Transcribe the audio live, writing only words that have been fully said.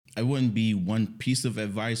it wouldn't be one piece of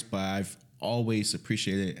advice, but I've always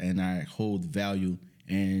appreciated and I hold value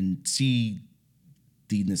and see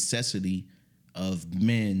the necessity of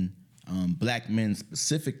men, black men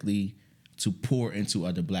specifically, to pour into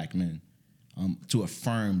other black men, to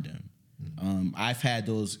affirm them. I've had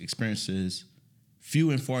those experiences,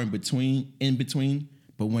 few and far in between,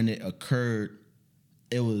 but when it occurred,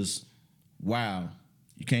 it was wow.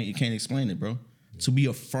 You can't explain it, bro. To be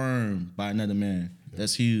affirmed by another man,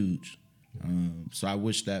 that's huge. So I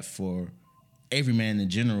wish that for every man in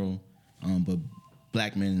general, but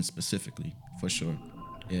black men specifically, for sure.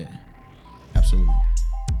 Yeah, absolutely.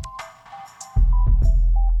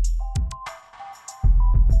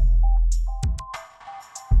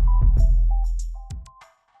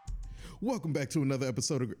 Welcome back to another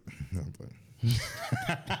episode of. No, I'm playing.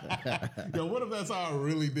 Yo, what if that's how I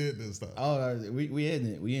really did this time? Oh, we in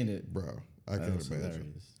it. We in it, Bro, I can't imagine.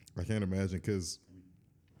 Hilarious. I can't imagine because,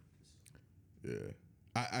 yeah,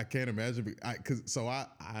 I can't imagine. All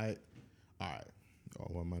right. Oh,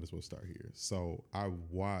 well, I might as well start here. So I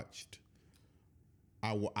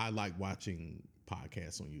like watching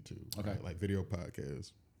podcasts on YouTube. Okay. Right? Like video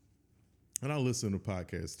podcasts. And I listen to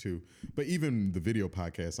podcasts too. But even the video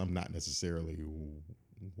podcasts, I'm not necessarily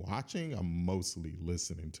watching. I'm mostly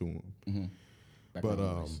listening to them. Mm-hmm. But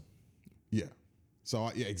yeah. So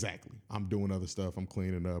yeah, exactly. I'm doing other stuff. I'm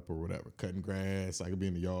cleaning up or whatever, cutting grass. I could be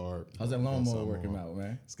in the yard. How's that lawnmower working out,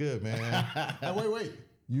 man? It's good, man. Wait.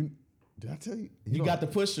 Did I tell you? You got the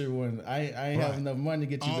pusher one. I ain't have enough money to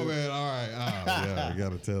get you. Oh man, all right. Oh yeah, we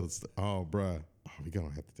gotta tell the Oh, bruh. Oh, I'm gonna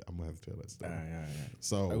have to tell that story. All right.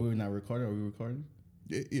 So are we not recording? Are we recording?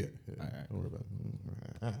 Yeah. All right. Don't worry about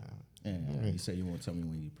it. Yeah. You said you won't tell me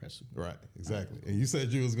when you press it. Right. Exactly. Right. And you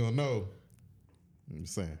said you was gonna know. I'm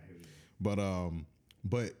just saying. But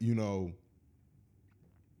you know,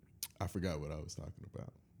 I forgot what I was talking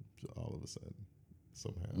about. All of a sudden,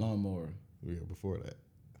 somehow. Lawnmower. Yeah. Before that.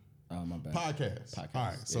 Oh, my bad. Podcast. All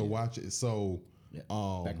right. So watch it. So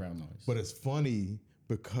background noise. But it's funny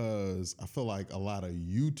because I feel like a lot of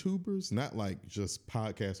YouTubers, not like just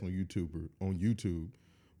podcasts on YouTube,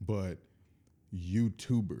 but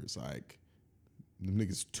YouTubers, like the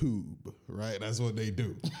niggas tube, right? That's what they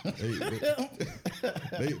do.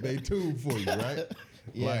 they tube for you, right?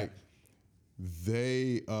 Yeah. Like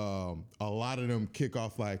they, a lot of them kick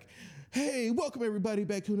off like, hey, welcome everybody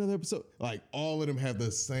back to another episode. Like all of them have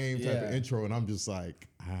the same type of intro, and I'm just like,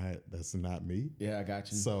 that's not me. Yeah, I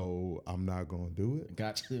got you. So I'm not gonna do it.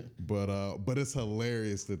 Got you. But it's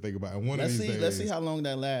hilarious to think about. And let's see how long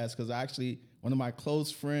that lasts. Because actually, one of my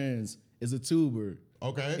close friends is a tuber.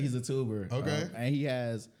 Okay. He's a tuber. Okay. And he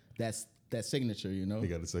has that signature, you know. He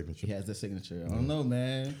got the signature. He has that signature. I don't know,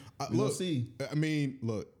 man. We'll see. I mean,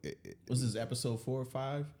 look. Was this episode 4 or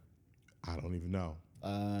 5? I don't even know.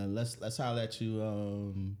 Let's holler at you.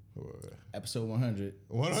 Episode 100.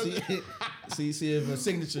 100. See if a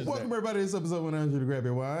signature. Welcome everybody to this episode 100 to Grab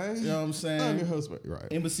Your Why. You know what I'm saying? I'm your host, right?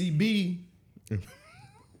 Embassy B. They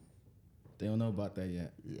don't know about that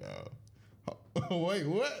yet. Yeah. Wait,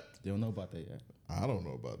 what? They don't know about that yet. I don't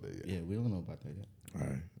know about that yet. Yeah, we don't know about that yet. All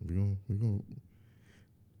right, we gonna.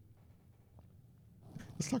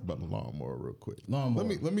 Let's talk about the lawnmower real quick. Lawnmower.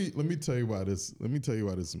 Let me tell you why this. Let me tell you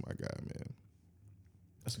why this is my guy, man.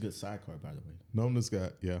 That's a good sidecar, by the way. Known this guy,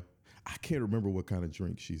 yeah. I can't remember what kind of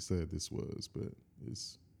drink she said this was, but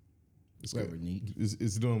it's whatever good. Neat.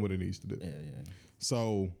 It's doing what it needs to do. Yeah.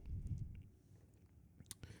 So,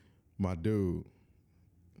 my dude,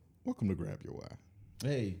 welcome to Grab Your Why.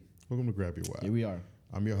 Hey. Welcome to Grab Your Why. Here we are.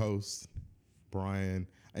 I'm your host, Brian.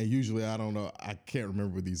 And usually I don't know, I can't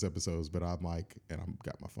remember these episodes, but I'm like, and I've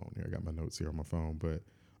got my phone here. I got my notes here on my phone, but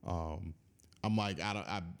I'm like,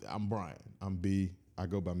 I'm Brian. I'm B. I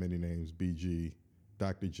go by many names, BG,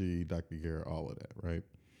 Dr. G, Dr. Garrett, all of that, right?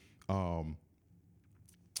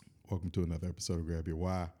 Welcome to another episode of Grab Your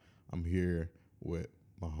Why. I'm here with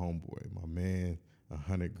my homeboy, my man,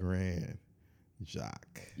 100 grand,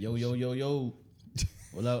 Jock. Yo.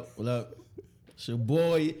 What up? It's your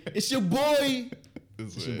boy. It's your boy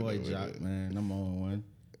Jock, man. I'm on one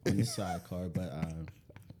on the sidecar, but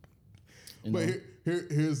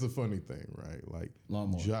here's the funny thing, right? Like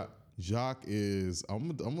lawnmower. Jock is. I'm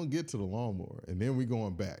gonna get to the lawnmower, and then we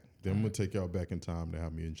going back. Then I'm gonna take y'all back in time to how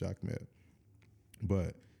me and Jock met.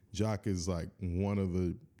 But Jock is like one of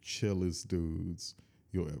the chillest dudes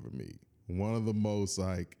you'll ever meet. One of the most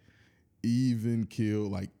like even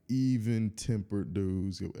tempered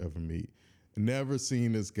dudes you'll ever meet. Never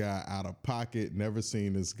seen this guy out of pocket. Never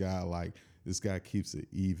seen this guy like this guy keeps it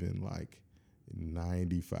even like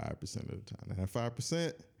 95% of the time. That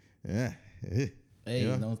 5%, Hey,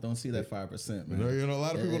 don't see that 5%, man. A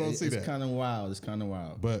lot of people don't see that. It's kind of wild. It's kind of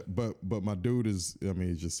wild. But my dude is, I mean,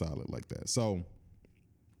 he's just solid like that. So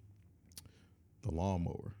the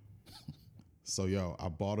lawnmower. So I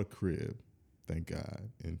bought a crib, thank God,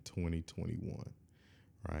 in 2021.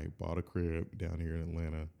 Right, bought a crib down here in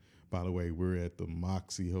Atlanta. By the way, we're at the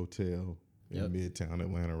Moxie Hotel in Midtown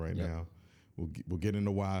Atlanta right now. We'll get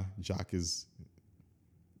into why Jock is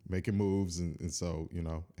making moves, and so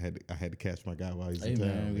I had to catch my guy while he's in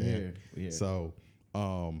town. Man, we here. So,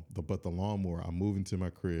 but the lawnmower, I'm moving to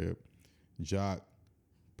my crib. Jock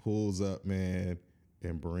pulls up, man,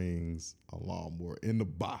 and brings a lawnmower in the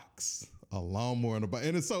box. A lawnmower in the box,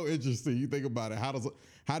 and it's so interesting. You think about it.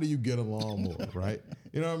 How do you get a lawnmower, right?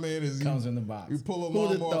 You know what I mean? Comes in the box. You pull a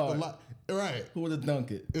lawnmower off the lot. Right. Who would have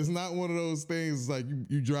dunked it? It's not one of those things like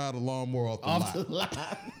you drive the lawnmower off the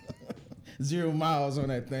lot. 0 miles on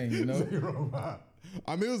that thing, 0 miles.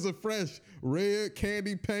 I mean, it was a fresh red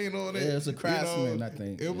candy paint on it. Yeah, it's a Craftsman, I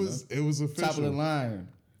think. It was official. Top of the line.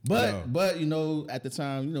 But at the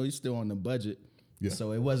time, you're still on the budget. Yeah.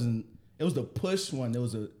 So it wasn't. It was the push one. It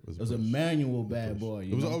was a manual bad boy.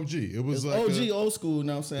 It was OG. It was like OG, old school. You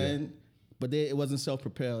know what I'm saying? Yeah. But it wasn't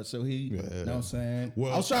self-propelled. So he, you know what I'm saying?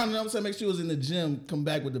 Well, I was trying to make sure he was in the gym, come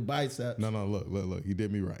back with the biceps. No, look. He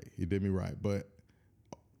did me right. But,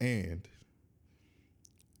 I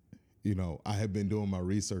have been doing my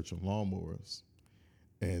research on lawnmowers.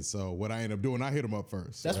 And so what I ended up doing, I hit him up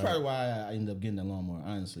first. That's probably why I ended up getting that lawnmower,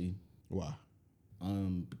 honestly. Why?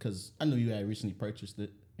 Because I knew you had recently purchased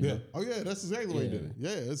it. Yeah. Oh yeah, that's exactly why he did it.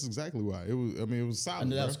 Yeah, that's exactly why. It was. I mean, it was solid. I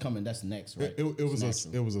knew that was coming. That's next, right?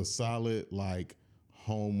 It was a solid like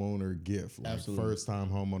homeowner gift, like first time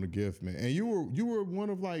homeowner gift, man. And you were one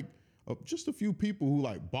of like just a few people who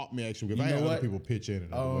like bought me actually because I had other people pitch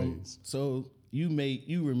in other ways. So you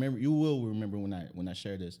will remember when I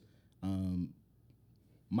share this.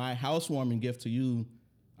 My housewarming gift to you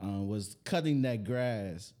was cutting that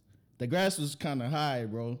grass. The grass was kind of high,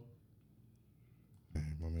 bro.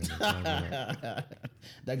 Man, my man,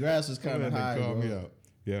 that grass was kind of high, bro. Me out.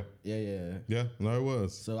 Yeah. Yeah, no, it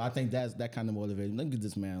was. So I think that kind of motivated me. Let me get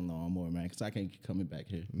this man a lawnmower, man, because I can't keep coming back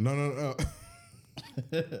here. No.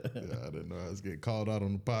 Yeah, I didn't know I was getting called out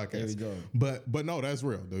on the podcast. There we go. But no, that's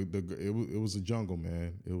real. It was a jungle,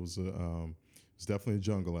 man. It was definitely a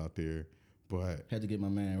jungle out there. But had to get my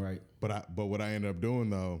man right. But what I ended up doing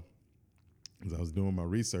though, as I was doing my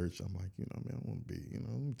research, I'm like, man, I want to be,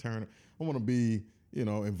 I want to be,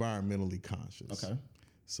 environmentally conscious. Okay.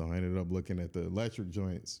 So I ended up looking at the electric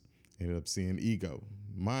joints, ended up seeing Ego.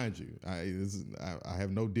 Mind you, I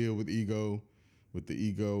have no deal with Ego, with the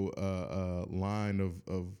Ego line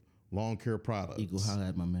of lawn care products. Ego, holla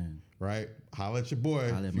at my man. Right? Holla at your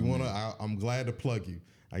boy. If you want to, I'm glad to plug you.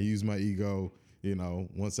 I use my Ego,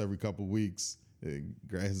 once every couple of weeks.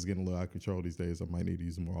 Grass is getting a little out of control these days. I might need to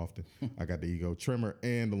use it more often. I got the Ego trimmer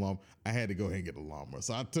and the lawnmower. I had to go ahead and get the lawnmower.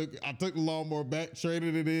 So I took the lawnmower back,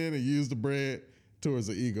 traded it in, and used the bread towards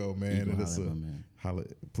the Ego, man. Ego, and it's holla,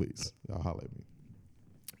 please, y'all holla at me.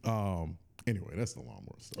 Anyway, that's the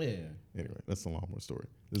lawnmower story. Yeah. Anyway, that's the lawnmower story.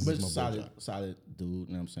 This is my solid dude. You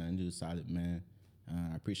know what I'm saying? You're a solid man.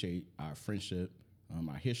 I appreciate our friendship,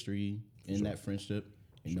 our history in that friendship.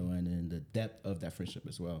 And then the depth of that friendship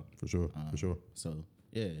as well. For sure. So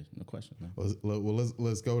yeah, no question. Man.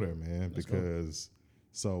 Let's go there, man.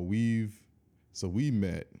 We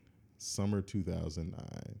met summer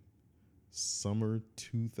 2009. Summer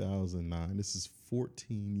 2009. This is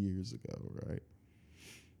 14 years ago, right?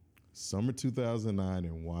 Summer 2009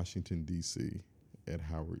 in Washington D.C. at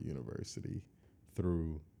Howard University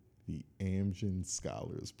through the Amgen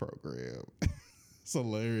Scholars Program. It's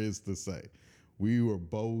hilarious to say. We were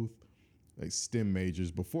both like STEM majors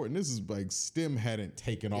before, and this is like STEM hadn't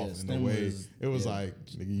taken off in the way it was like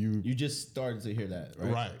you just started to hear that,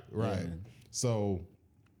 right? Right. Yeah. So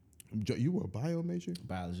you were a bio major?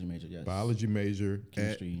 Biology major, yes. Biology major.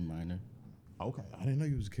 Chemistry minor. Okay, I didn't know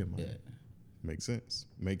you was a chem minor. Yeah. Makes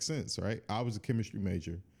sense, right? I was a chemistry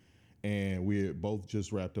major, and we had both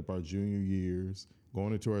just wrapped up our junior years,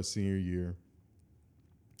 going into our senior year,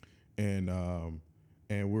 and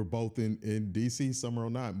we're both in DC summer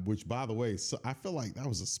 09, which, by the way, so I feel like that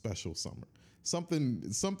was a special summer. Something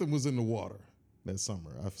was in the water that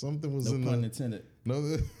summer. Something was in the... No pun intended.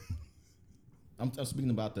 No, I'm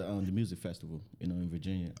speaking about the music festival, in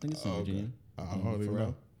Virginia. I think it's in Virginia. I don't even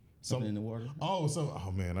know. Something in the water.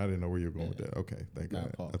 Oh man, I didn't know where you were going with that. Okay, thank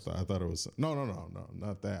God. I thought it was no,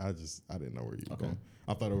 not that. I didn't know where you were going.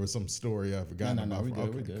 I thought it was some story I forgot. No, we're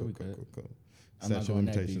good. Cool. Statute of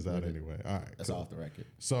limitations out anyway. All right, that's off the record.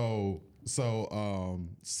 So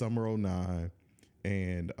summer 09,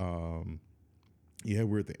 and Yeah,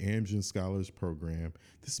 we're at the Amgen Scholars Program.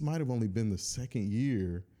 This might have only been the second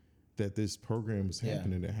year that this program was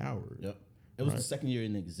happening at Howard. Yep. It was the second year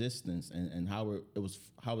in existence, and Howard. It was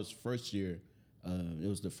Howard's first year. It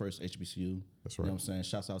was the first HBCU. That's You right. know what I'm saying?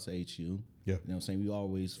 Shouts out to HU. Yeah. You know what I'm saying? We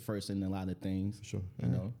always first in a lot of things. For sure. You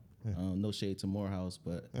know, no shade to Morehouse,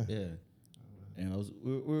 but And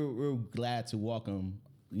we're glad to welcome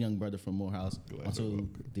a young brother from Morehouse onto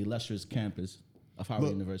the illustrious campus of Howard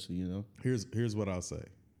University. You know, Here's what I'll say.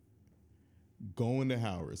 Going to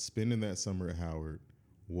Howard, spending that summer at Howard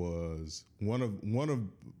was one of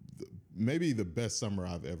maybe the best summer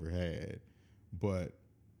I've ever had, but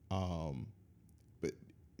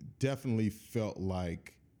definitely felt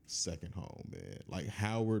like second home, man. Like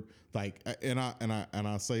Howard, like and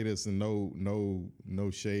I say this and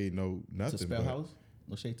no shade, no nothing. to Spellhouse?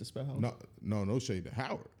 No shade to Spellhouse? No shade to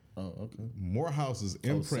Howard. Oh, okay. Morehouse's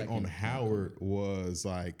imprint on Howard was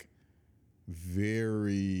like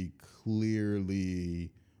very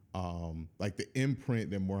clearly like the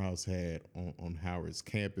imprint that Morehouse had on Howard's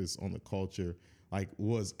campus, on the culture, like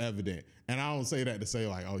was evident. And I don't say that to say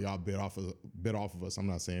like, oh, y'all bit off of us. I'm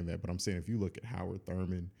not saying that, but I'm saying if you look at Howard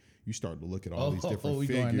Thurman, you start to look at all these different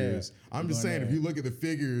figures. I'm just saying if you look at the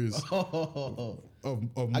figures of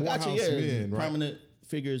Morehouse men, right? Prominent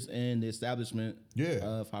figures in the establishment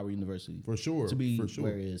of Howard University. For sure. To be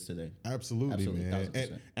where it is today. Absolutely,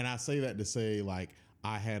 man. And I say that to say like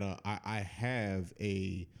I have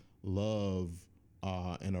a love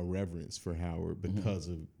and a reverence for Howard because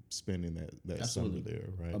of spending that summer there,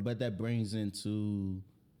 right? But that brings into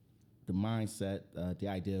the mindset, the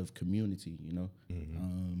idea of community, you know.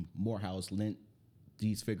 Morehouse lent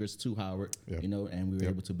these figures to Howard, you know, and we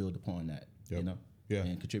were able to build upon that, you know,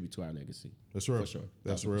 and contribute to our legacy. That's real. For sure.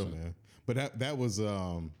 That's real, man. But that was,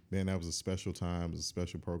 man, that was a special time. It was a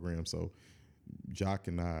special program. So Jock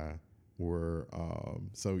and I were,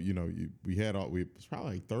 so, you know, it was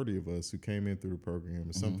probably like 30 of us who came in through the program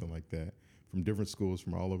or something like that from different schools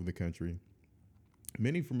from all over the country.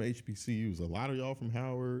 Many from HBCUs. A lot of y'all from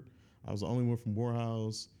Howard. I was the only one from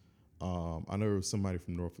Morehouse. I know there was somebody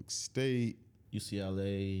from Norfolk State.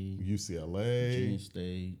 UCLA. Virginia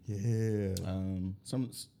State. Yeah.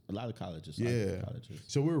 A lot of colleges. Yeah.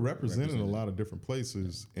 So we were representing a lot of different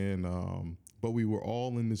places, and but we were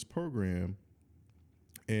all in this program,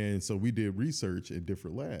 and so we did research in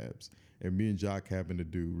different labs. And me and Jock happened to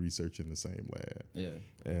do research in the same lab. Yeah.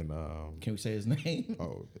 And can we say his name?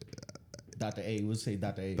 Oh, Dr. A. We'll say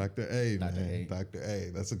Dr. A. Dr. A. Man. Dr.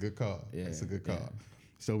 A. That's a good call. Yeah. That's a good call. Yeah.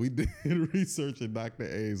 So we did research in Dr.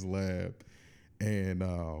 A's lab, and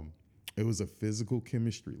it was a physical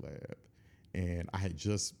chemistry lab. And I had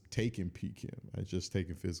just taken PChem. I had just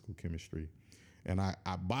taken physical chemistry. And I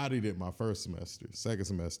bodied it my first semester. Second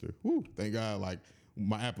semester, thank God, like,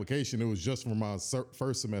 my application, it was just for my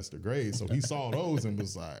first semester grades. So he saw those and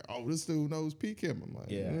was like, oh, this dude knows PChem. I'm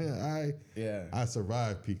like, I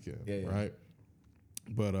survived PChem, right?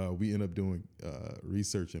 But we ended up doing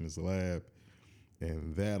research in his lab.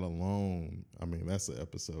 And that alone, I mean, that's an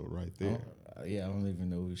episode right there. I don't even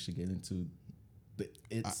know we should get into the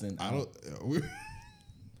its and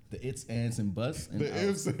the its, ands, and buts. And the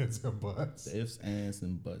ifs, ands, and buts. The ifs, ands,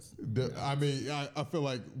 and buts. I mean, I feel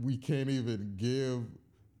like we can't even give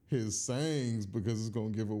his sayings because it's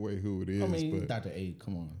going to give away who it is. I mean, but Dr. A,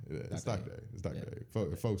 come on. Yeah, it's Dr. A. It's Dr.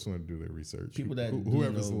 A. Folks want to do their research. People that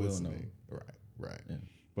whoever's listening. Right. Yeah.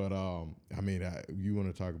 But, I mean, you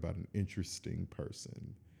want to talk about an interesting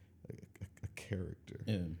person, a character.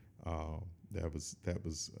 Yeah. That was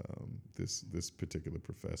this particular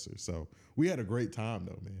professor. So we had a great time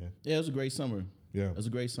though, man. Yeah, it was a great summer. Yeah, it was a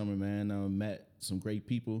great summer, man. Met some great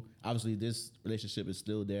people. Obviously, this relationship is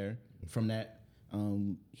still there from that.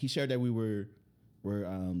 He shared that we were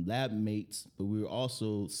lab mates, but we were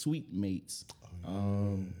also suite mates.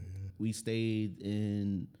 We stayed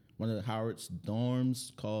in one of Howard's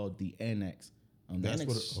dorms called the Annex. The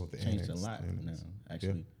Annex changed a lot now,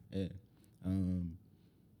 actually. Yeah.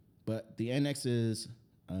 But the Annex is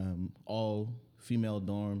all female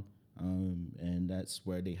dorm, and that's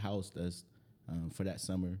where they housed us for that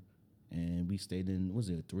summer. And we stayed in, was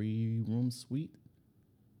it a 3-room suite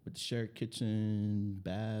with shared kitchen,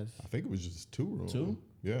 bath? I think it was just 2 rooms. 2?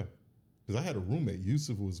 Yeah. Because I had a roommate.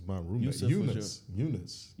 Yusuf was my roommate. Eunice.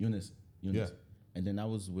 Yeah. And then I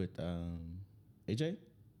was with AJ?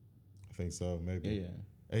 I think so, maybe.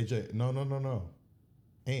 Yeah. AJ, no.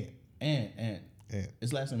 Ant.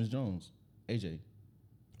 His last name is Jones. AJ.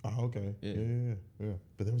 Oh, okay. Yeah.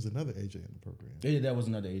 But there was another AJ in the program. Yeah, that was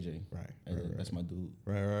another AJ. Right. That's my dude.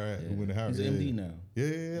 Right. Yeah. Who went to Howard. He's an MD now.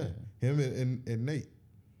 Yeah. Him and Nate.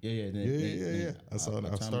 Yeah. I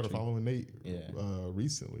started following Nate.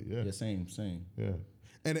 Recently. Yeah. Yeah. Same. Yeah.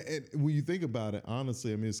 And when you think about it,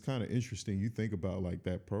 honestly, I mean, it's kind of interesting. You think about like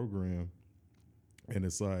that program, and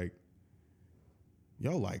it's like,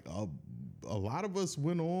 yo, like a lot of us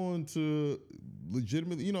went on to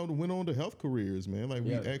legitimately, went on to health careers, man. Like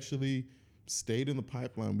we actually stayed in the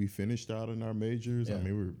pipeline. We finished out in our majors. I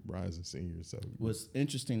mean, we were rising seniors. So what's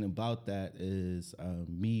interesting about that is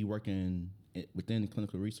me working within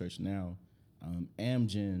clinical research now.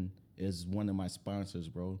 Amgen is one of my sponsors,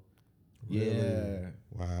 bro. Really? Yeah.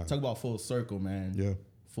 Wow. Talk about full circle, man. Yeah.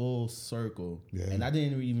 Full circle. Yeah. And I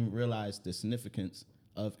didn't even realize the significance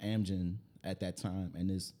of Amgen at that time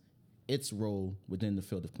and its role within the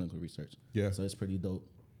field of clinical research. Yeah. So it's pretty dope.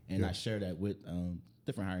 And I share that with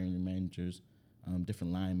different hiring managers,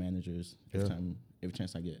 different line managers every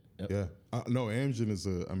chance I get. Yep. Yeah. No, Amgen is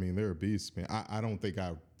they're a beast, man. I don't think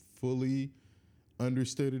I fully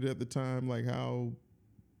understood it at the time, like how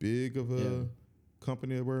big of a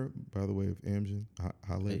company they were. By the way, of Amgen,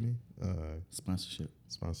 holla at me. Sponsorship.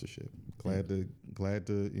 Glad to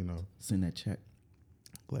send that check.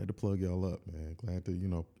 Glad to plug y'all up, man. Glad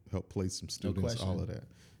to help place some students, all of that.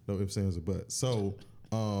 No ifs, ands, or buts. So,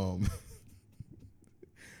 and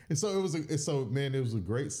so it was a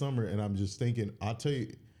great summer, and I'm just thinking. I'll tell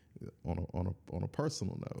you, on a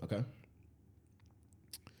personal note. Okay.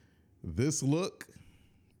 This look,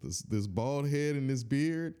 this bald head and this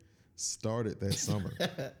beard started that summer.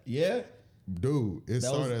 Yeah. Dude, it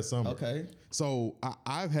started that summer. Okay. So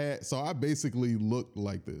I basically looked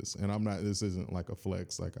like this, and this isn't like a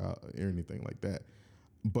flex, or anything like that.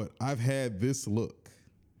 But I've had this look.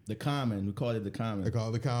 The common, we call it the common. They call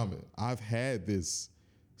it the common. I've had this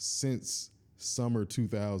since summer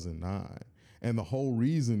 2009. And the whole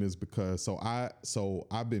reason is because,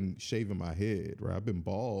 I've been shaving my head, right? I've been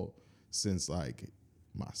bald since like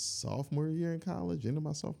my sophomore year in college, into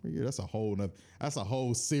my sophomore year. That's a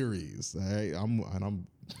whole series. Right? I'm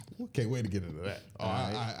can't wait to get into that.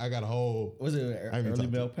 I got a whole. Was it an early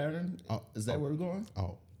male pattern? Is that where we're going?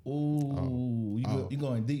 You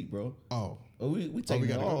going deep, bro. We taking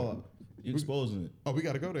it all. You exposing it. Oh, we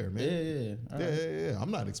got to go there, man. Yeah.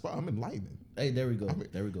 I'm not exposed. I'm enlightening. Hey, there we go.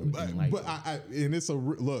 But and it's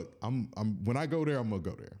look. I'm when I go there, I'm gonna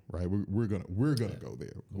go there. Right? We're gonna go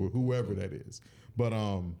there. Whoever that is. But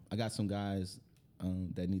I got some guys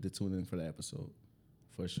that need to tune in for the episode,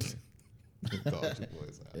 for sure.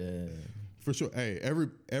 Yeah, for sure. Hey,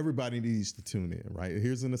 everybody needs to tune in. Right?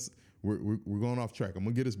 We're going off track. I'm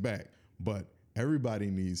gonna get us back, but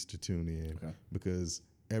everybody needs to tune in because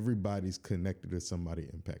everybody's connected to somebody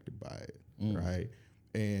impacted by it, right?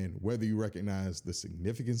 And whether you recognize the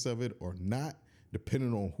significance of it or not,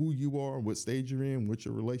 depending on who you are, what stage you're in, what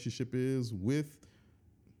your relationship is with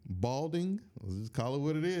balding, let's just call it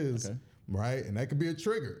what it is, right? And that could be a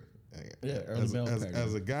trigger. Yeah,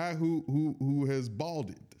 as a guy who has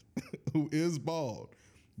balded, who is bald,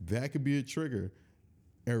 that could be a trigger.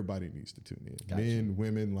 Everybody needs to tune in. Men,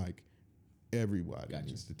 women, like everybody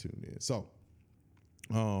needs to tune in. So,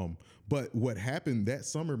 but what happened that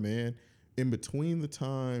summer, man, in between the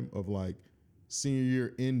time of like senior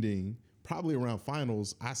year ending, probably around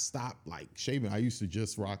finals, I stopped like shaving. I used to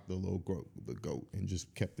just rock the goat and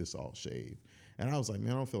just kept this all shaved. And I was like,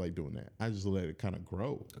 man, I don't feel like doing that. I just let it kind of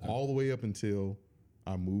grow all the way up until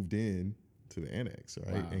I moved in to the annex,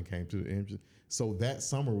 right? And came to the annex. So that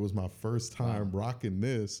summer was my first time rocking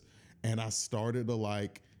this, and I started to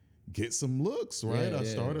like get some looks, right? I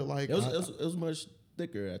started like it was much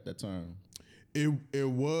thicker at that time. It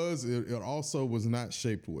also was not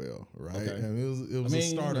shaped well, right? Okay. And it was a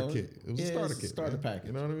starter kit. It was a starter kit. Starter package.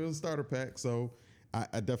 You know what I mean? It was a starter pack. So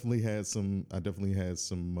I definitely had some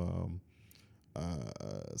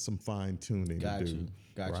fine tuning to do.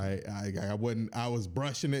 Right? I was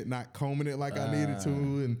brushing it, not combing it like I needed to,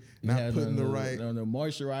 and not putting the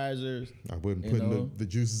moisturizers. I wasn't putting the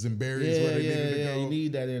juices and berries where they needed to go. You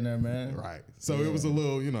need that in there, man. Right. So it was a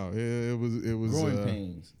little, it was growing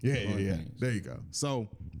pains. Yeah. There you go. So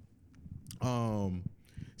I,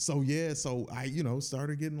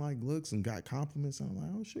 started getting like looks and got compliments. And I'm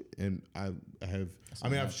like, oh shit. And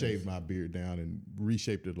I've shaved my beard down and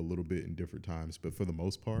reshaped it a little bit in different times, but for the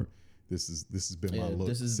most part, this has been my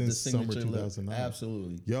look since summer 2009.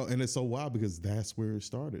 Absolutely. Yo, and it's so wild because that's where it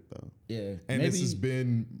started though. Yeah. And this has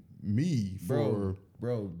been me for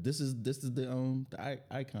This is the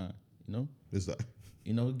icon, Is that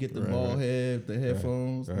get the bald head, the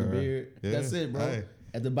headphones, the beard. Yeah. That's it, bro. Hey.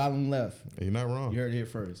 At the bottom left. You're not wrong. You heard it here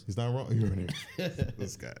first. He's not wrong. You heard it here.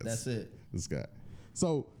 This guy. That's it. This guy.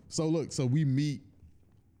 So look, we meet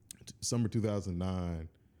summer 2009.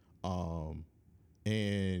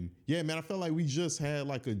 And yeah, man, I felt like we just had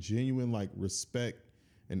like a genuine like respect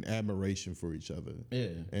and admiration for each other. Yeah.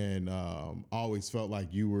 And always felt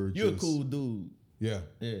like you were You're a cool dude. Yeah.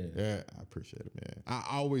 Yeah. Yeah. I appreciate it, man. I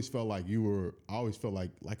always felt like you were, I always felt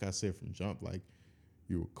like I said from jump, like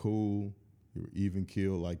you were cool, you were even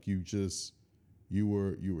keel, like you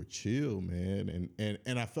were chill, man.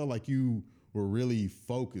 And I felt like you were really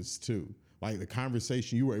focused too. Like the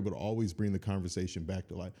conversation, you were able to always bring the conversation back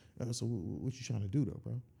to like, oh, so what you trying to do though,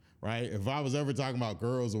 bro? Right? If I was ever talking about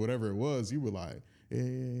girls or whatever it was, you were like,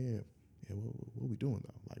 yeah. What we doing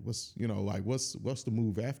though? Like, what's the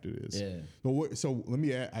move after this? Yeah. So let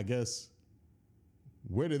me add, I guess,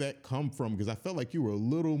 where did that come from? Because I felt like you were a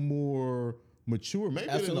little more mature, maybe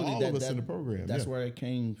than all of us in the program. That's where it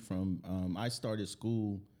came from. I started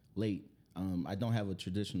school late. I don't have a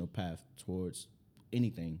traditional path towards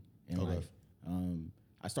anything in life.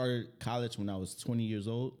 I started college when I was 20 years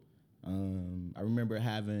old. I remember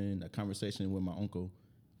having a conversation with my uncle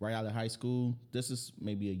right out of high school. This is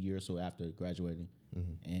maybe a year or so after graduating.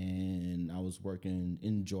 And I was working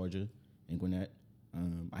in Georgia, in Gwinnett.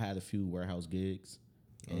 I had a few warehouse gigs.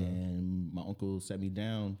 And my uncle sat me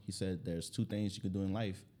down. He said, there's two things you can do in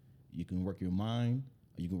life. You can work your mind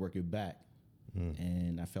or you can work your back.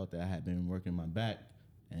 And I felt that I had been working my back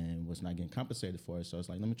and was not getting compensated for it. So I was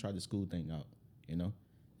like, let me try the school thing out, you know?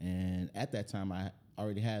 And at that time, I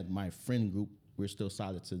already had my friend group. We're still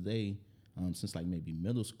solid today since like maybe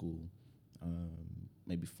middle school,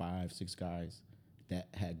 maybe 5-6 guys that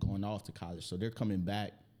had gone off to college. So they're coming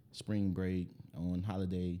back spring break on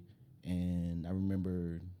holiday. And I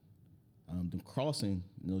remember them crossing,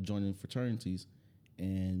 joining fraternities.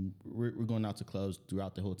 And we're going out to clubs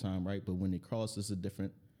throughout the whole time, right? But when they cross, it's a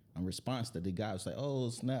different response that they got. It's like, oh,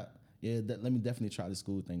 snap. Yeah, let me definitely try the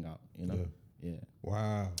school thing out, you know? Yeah.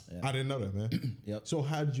 Wow. Yeah. I didn't know that, man. Yep. So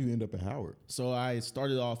how did you end up at Howard? So I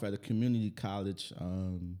started off at a community college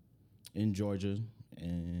in Georgia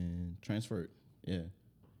and transferred. Yeah.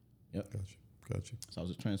 Yep. Gotcha. So I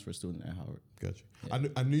was a transfer student at Howard. Gotcha. Yeah.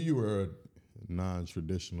 I knew you were a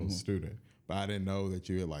non-traditional student, but I didn't know that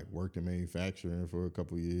you had like worked in manufacturing for a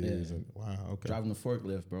couple of years. Yeah. And wow, okay. Driving a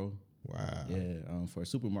forklift, bro. Wow. Yeah, for a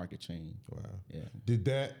supermarket chain. Wow. Yeah.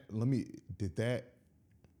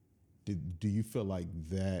 Do you feel like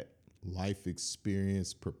that life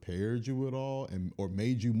experience prepared you at all or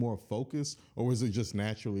made you more focused? Or was it just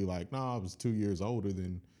naturally like, I was 2 years older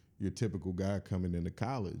than your typical guy coming into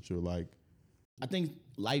college? Or like, I think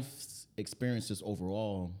life's experiences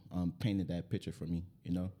overall painted that picture for me,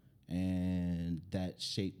 and that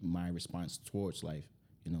shaped my response towards life,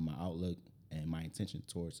 my outlook and my intention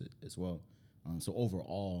towards it as well. So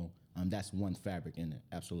overall, that's one fabric in it.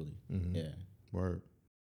 Absolutely. Mm-hmm. Yeah. Word.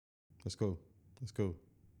 Let's go.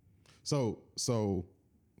 So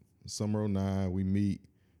summer 2009, we meet,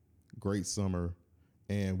 great summer,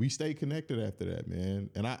 and we stayed connected after that, man.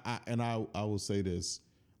 And I will say this,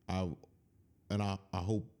 I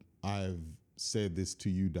hope I've said this to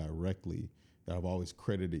you directly, that I've always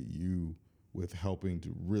credited you with helping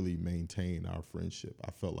to really maintain our friendship.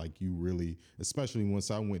 I felt like you really, especially once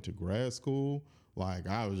I went to grad school, like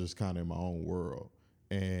I was just kind of in my own world,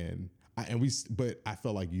 but I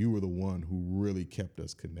felt like you were the one who really kept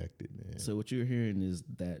us connected, man. So what you're hearing is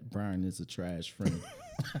that Brian is a trash friend.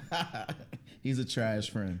 He's a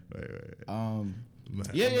trash friend. Right.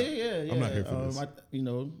 Yeah. I'm not here for this.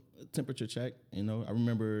 Temperature check. I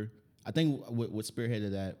remember. I think what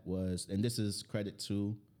spearheaded that was, and this is credit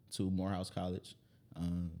to Morehouse College.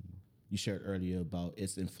 You shared earlier about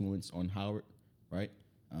its influence on Howard, right?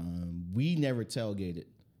 We never tailgated.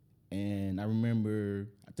 And I remember,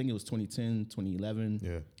 I think it was 2010, 2011.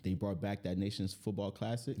 Yeah. They brought back that Nation's Football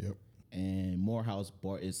Classic. Yep. And Morehouse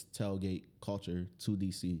brought its tailgate culture to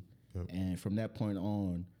DC. Yep. And from that point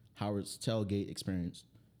on, Howard's tailgate experience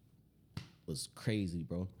was crazy,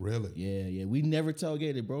 bro. Really? Yeah. We never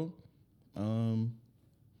tailgated, bro.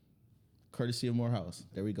 Courtesy of Morehouse.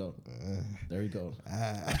 There we go.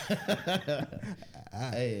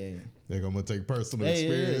 Hey. They're going to take personal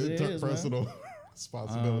experience, personal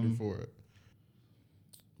responsibility for it.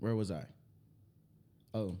 Where was I?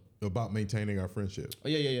 Oh. About maintaining our friendship. Oh,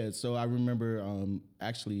 yeah. So I remember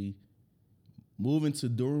actually moving to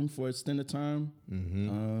Durham for an extended time.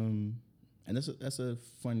 Mm-hmm. And that's a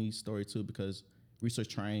funny story, too, because Research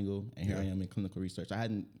Triangle, and here I am in clinical research. I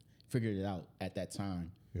hadn't figured it out at that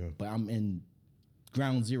time. Yeah. But I'm in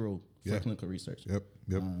ground zero for clinical research. Yep.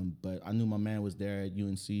 But I knew my man was there at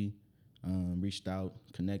UNC, reached out,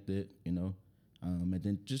 connected, and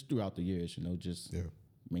then just throughout the years, just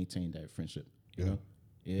maintained that friendship, you know?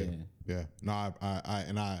 Yeah. No,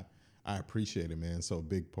 I appreciate it, man. So a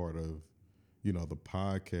big part of the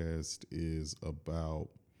podcast is about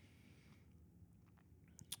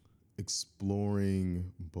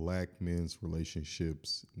exploring Black men's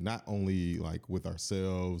relationships, not only like with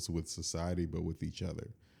ourselves, with society, but with each other,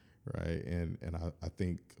 right? And I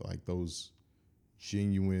think like those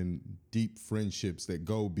genuine, deep friendships that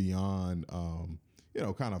go beyond,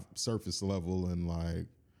 kind of surface level, and like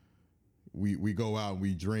we go out and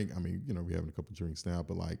we drink. I mean, we're having a couple drinks now,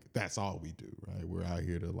 but like that's all we do, right? We're out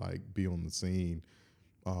here to like be on the scene.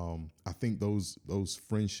 I think those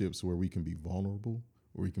friendships where we can be vulnerable,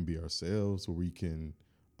 where we can be ourselves, where we can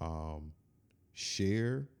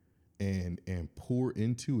share and pour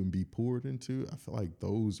into and be poured into, I feel like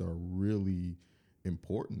those are really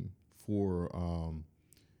important for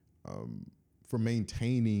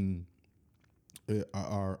maintaining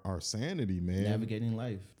our sanity, man. Navigating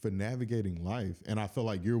life. For navigating life. And I feel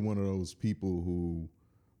like you're one of those people who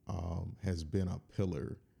has been a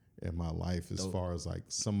pillar in my life as far as like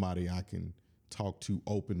somebody I can talk to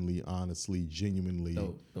openly, honestly, genuinely,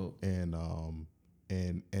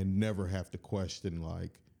 and never have to question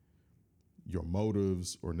like your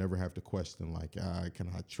motives, or never have to question like, can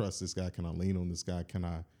I trust this guy? Can I lean on this guy? Can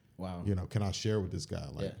I, can I share with this guy?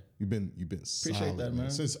 Like you've been solid, that, man.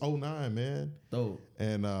 Since 2009, man. Dope.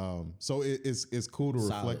 And so it's cool to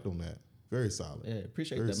reflect on that. Very solid. Yeah,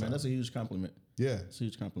 appreciate that, man. That's a huge compliment. Yeah, it's a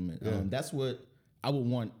huge compliment. Yeah. That's what I would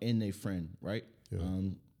want in a friend, right? Yeah.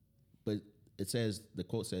 But it says, the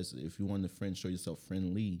quote says, if you want a friend, show yourself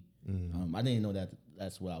friendly. I didn't know that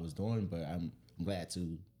that's what I was doing, but I'm glad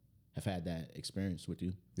to have had that experience with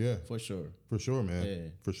you. Yeah, for sure. For sure, man. Yeah,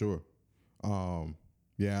 for sure. I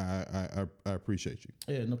appreciate you.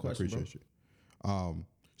 Yeah, no question. I appreciate you.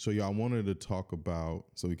 So I wanted to talk about.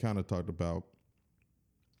 So we kind of talked about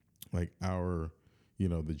like our,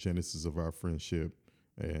 the genesis of our friendship,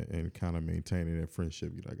 and kind of maintaining that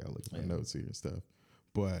friendship. I gotta look at my notes here and stuff,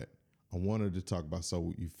 but I wanted to talk about.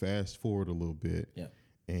 So you fast forward a little bit,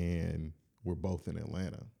 and we're both in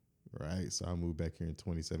Atlanta, right? So I moved back here in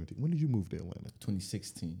 2017. When did you move to Atlanta?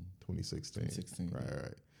 2016. 2016.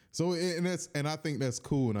 Right. So and I think that's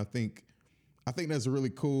cool, and I think that's really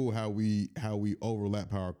cool how we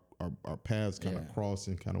overlap, how our paths kind of cross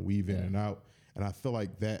and kind of weave in and out. And I feel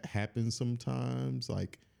like that happens sometimes,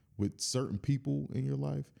 like with certain people in your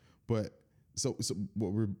life. But so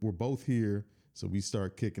we're both here, so we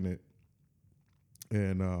start kicking it,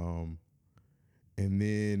 and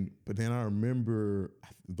then I remember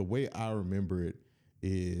the way I remember it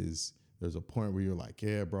is there's a point where you're like,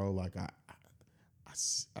 yeah, bro, like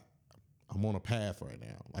I'm on a path right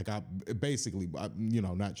now. Like I basically,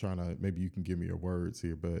 not trying to, maybe you can give me your words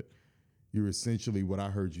here, but you're essentially, what I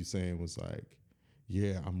heard you saying was like,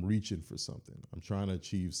 yeah, I'm reaching for something. I'm trying to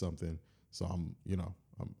achieve something. So I'm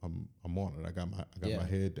on it. I got my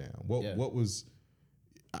head down. What was,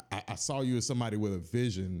 I saw you as somebody with a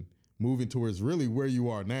vision moving towards really where you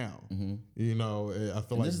are now. I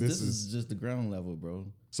feel like this is just the ground level, bro.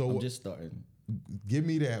 So I'm just starting. Give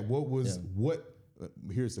me that.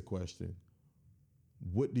 Here's the question.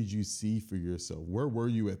 What did you see for yourself? Where were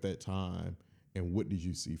you at that time, and what did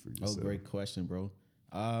you see for yourself? Oh, great question, bro.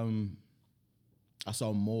 I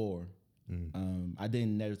saw more. I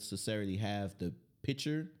didn't necessarily have the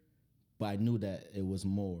picture, but I knew that it was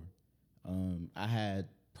more. I had,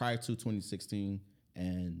 prior to 2016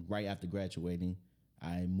 and right after graduating,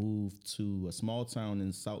 I moved to a small town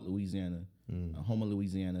in South Louisiana, Houma,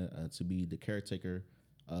 Louisiana, to be the caretaker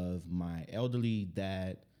of my elderly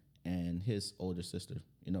dad and his older sister,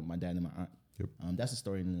 my dad and my aunt. Yep. That's a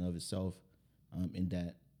story in and of itself, in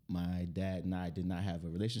that my dad and I did not have a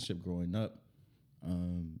relationship growing up.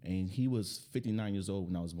 And he was 59 years old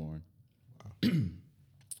when I was born. Wow.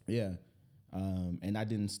 Yeah. And I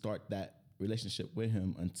didn't start that relationship with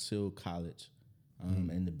him until college.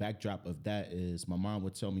 And the backdrop of that is my mom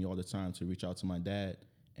would tell me all the time to reach out to my dad.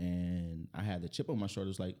 And I had the chip on my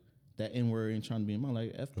shoulders, like, that N-word ain't trying to be in my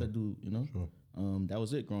life. F that dude, Sure. That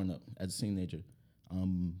was it growing up as a teenager.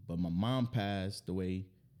 But my mom passed away,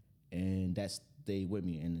 and that stayed with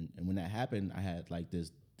me. And when that happened, I had like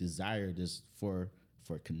this desire for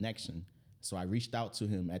connection. So I reached out to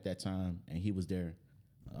him at that time, and he was there.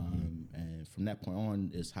 And from that point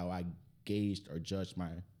on is how I gauged or judged my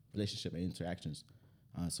relationship and interactions.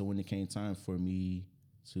 So when it came time for me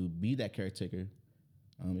to be that caretaker,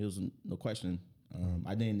 it was no question.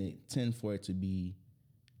 I didn't intend for it to be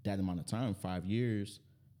that amount of time, 5 years.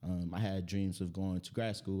 I had dreams of going to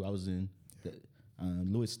grad school. I was in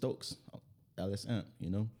Louis Stokes, LSM,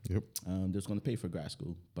 Yep. They was going to pay for grad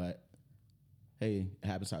school, but hey, it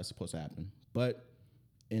happens how it's supposed to happen. But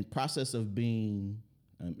in process of being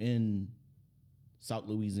in South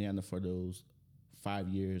Louisiana for those 5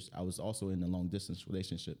 years. I was also in a long distance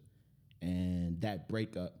relationship, and that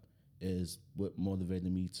breakup is what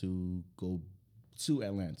motivated me to go to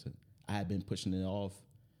Atlanta. I had been pushing it off,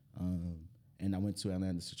 and I went to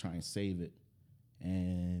Atlanta to try and save it.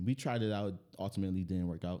 And we tried it out. Ultimately, didn't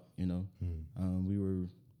work out. We were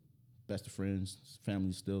best of friends,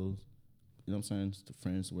 family still. You know what I'm saying? Just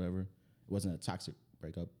friends, whatever. It wasn't a toxic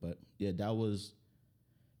breakup, but yeah, that was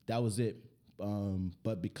it.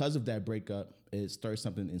 But because of that breakup, it stirred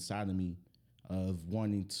something inside of me of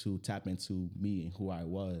wanting to tap into me and who I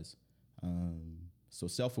was. So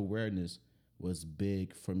self-awareness was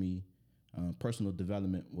big for me. Personal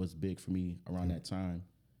development was big for me around that time.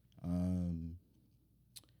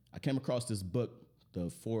 I came across this book, The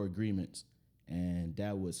 4 Agreements, and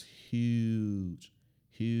that was huge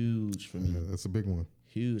for me. Yeah, that's a big one.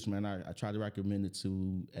 Huge, man. I try to recommend it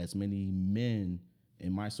to as many men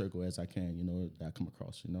in my circle as I can, that I come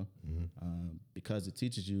across, because it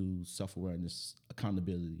teaches you self-awareness,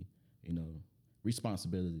 accountability,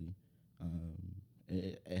 responsibility.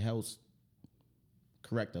 It helps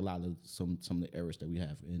correct a lot of some of the errors that we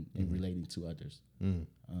have in relating to others.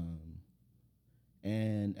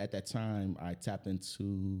 And at that time, I tapped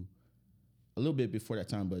into, a little bit before that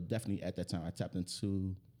time, but definitely at that time, I tapped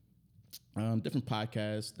into different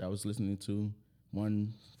podcasts that I was listening to.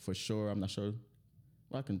 One for sure, I'm not sure.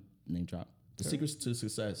 Well, I can name drop. The Secrets to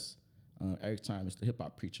Success. Eric Time is the hip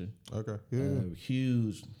hop preacher. Okay. Yeah.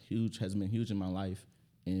 Huge, has been huge in my life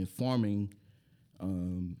in forming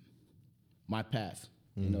my path.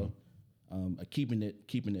 Keeping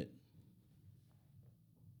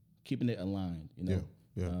it aligned.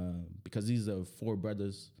 Because these are 4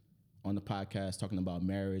 brothers on the podcast talking about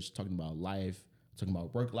marriage, talking about life, talking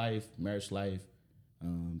about work life, marriage life,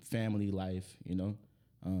 family life.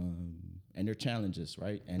 And their challenges,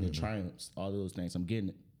 right? And their triumphs, all those things. I'm getting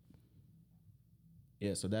it.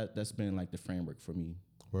 Yeah, so that's been like the framework for me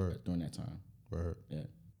during that time. Word. Yeah.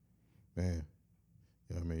 Man.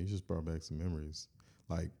 Yeah, man, you just brought back some memories.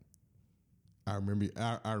 Like, I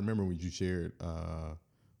remember when you shared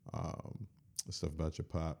stuff about your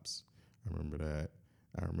pops. I remember that.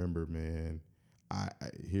 I remember, man,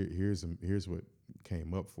 here's what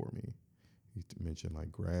came up for me. You mentioned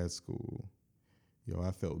like grad school.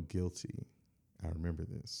 I felt guilty. I remember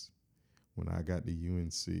this. When I got to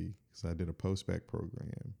UNC, because I did a post-bac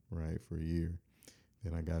program, right, for a year.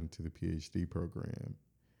 Then I got into the PhD program.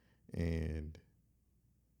 And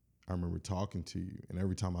I remember talking to you. And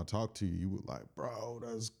every time I talked to you, you were like, bro,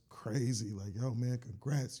 that's crazy. Like, yo, man,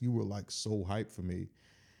 congrats. You were like so hyped for me.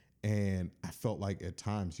 And I felt like at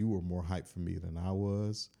times you were more hyped for me than I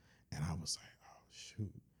was. And I was like, oh,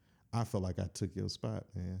 shoot. I felt like I took your spot,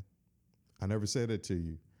 man. I never said it to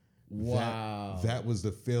you. Wow. That was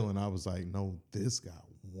the feeling. I was like, no, this guy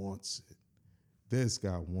wants it. This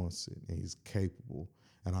guy wants it, and he's capable.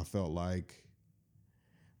 And I felt like,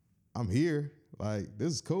 I'm here. Like,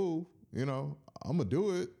 this is cool. I'm going to do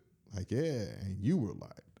it. Like, yeah. And you were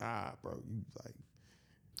like, bro. You like.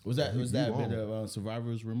 Was that a bit of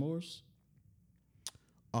survivor's remorse?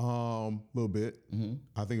 Little bit. Mm-hmm.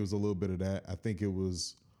 I think it was a little bit of that. I think it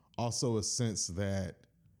was also a sense that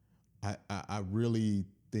I really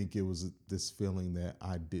think it was this feeling that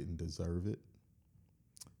I didn't deserve it.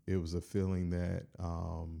 It was a feeling that,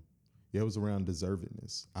 it was around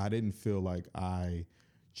deservedness. I didn't feel like I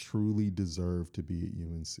truly deserved to be at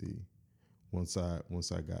UNC once I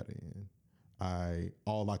got in.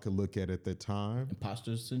 All I could look at the time.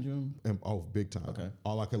 Imposter syndrome? Big time. Okay.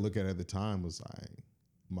 All I could look at the time was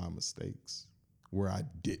my mistakes, where I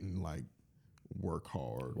didn't like work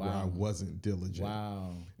hard, where I wasn't diligent.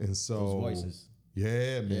 Wow. And so those voices.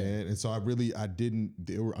 Yeah, man. Yeah. And so I didn't,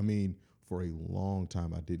 for a long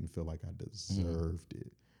time, I didn't feel like I deserved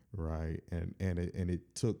it. Right. And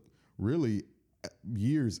it took really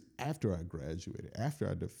years after I graduated, after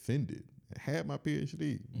I defended, had my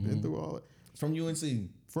PhD, been through all it. From UNC,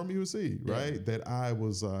 right? That I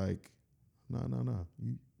was like, no,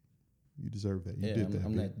 you deserve that. You did that.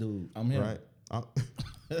 I'm that dude. I'm him. Right?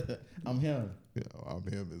 I'm him. I'm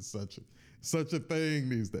him is such a thing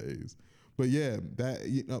these days. But yeah,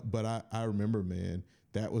 that but I remember, man,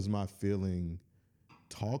 that was my feeling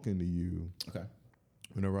talking to you. Okay.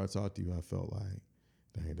 Whenever I talked to you, I felt like,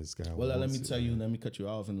 dang, this guy. Well, let me tell you, let me cut you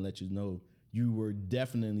off and let you know, you were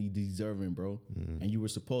definitely deserving, bro. And you were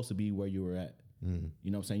supposed to be where you were at. You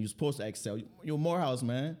know what I'm saying? You're supposed to excel. You're Morehouse,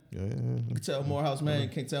 man. Yeah. You can tell Morehouse, man. You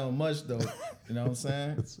can't tell him much, though. You know what I'm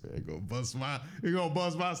saying? You're gonna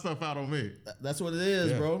bust my stuff out on me. That's what it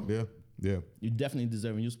is, bro. Yeah. You're definitely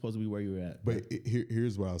deserving. You're supposed to be where you're at. But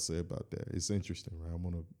here's what I'll say about that. It's interesting, right? I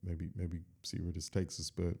want to maybe see where this takes us.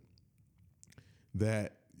 But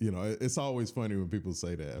that, it's always funny when people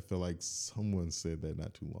say that. I feel like someone said that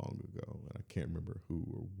not too long ago, and I can't remember who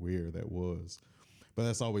or where that was. But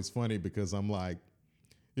that's always funny because I'm like,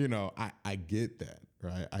 I get that,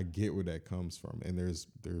 right? I get where that comes from, and there's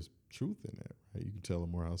truth in that, right? You can tell a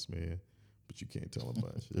Morehouse man, but you can't tell a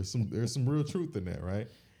bunch. There's some real truth in that, right?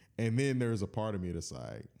 And then there's a part of me that's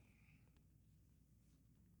like,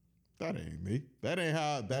 that ain't me. That ain't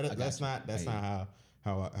how. That's not how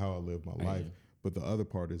I live my life. But the other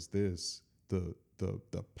part is this: the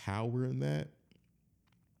power in that,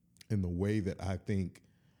 and the way that I think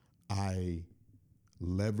I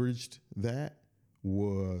leveraged that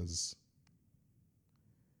was,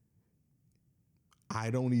 I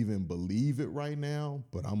don't even believe it right now,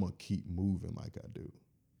 but I'm gonna keep moving like I do.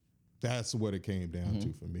 That's what it came down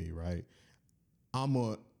to for me, right? I'm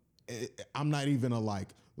not even a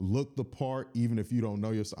like look the part, even if you don't know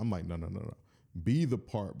yourself. I'm like, no. Be the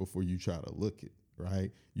part before you try to look it, right?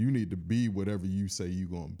 You need to be whatever you say you're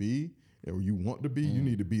gonna be or you want to be. You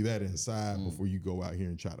need to be that inside before you go out here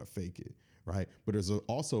and try to fake it, right? But there's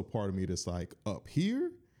also a part of me that's like, up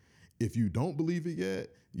here, if you don't believe it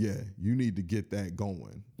yet, you need to get that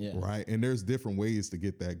going, right? And there's different ways to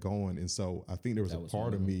get that going. And so I think there was a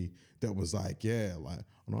part of me that was like,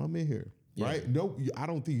 no, I'm in here. Right? No, I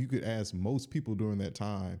don't think you could ask most people during that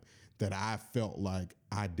time that I felt like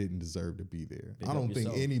I didn't deserve to be there. I don't think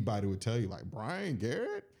anybody would tell you like, Brian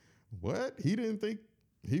Garrett, what? He didn't think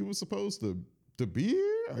he was supposed to be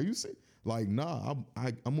here? Are you saying? Like, nah,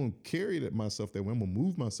 I'm gonna carry that myself that way. I'm gonna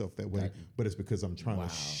move myself that way. But it's because I'm trying to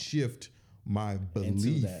shift my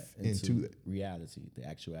belief into that reality, the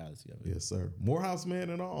actuality of it. Yes, sir. Morehouse man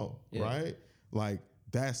and all, right? Like,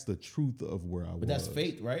 that's the truth of where I was. But that's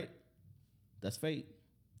faith, right? That's faith.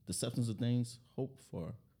 The substance of things hoped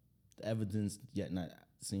for, the evidence yet not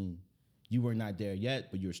seen. You were not there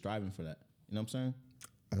yet, but you were striving for that. You know what I'm saying?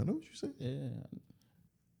 I know what you're saying. Yeah.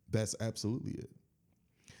 That's absolutely it.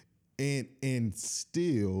 And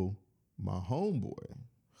still, my homeboy,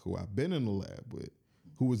 who I've been in the lab with,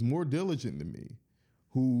 who was more diligent than me,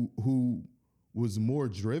 who was more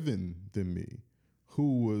driven than me,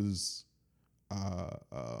 who was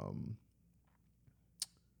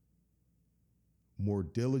more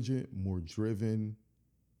diligent, more driven,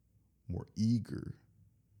 more eager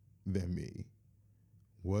than me,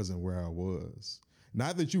 wasn't where I was.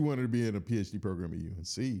 Not that you wanted to be in a PhD program at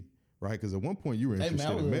UNC, right? Because at one point you were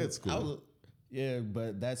interested in med school.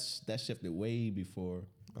 But that shifted way before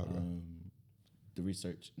the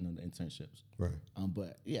research, the internships. Right.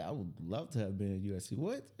 But yeah, I would love to have been at USC.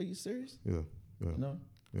 What? Are you serious? Yeah. No?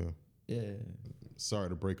 Yeah. Sorry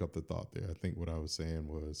to break up the thought there. I think what I was saying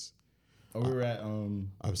was, we were at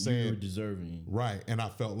I was saying you were deserving. Right. And I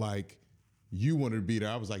felt like you wanted to be there.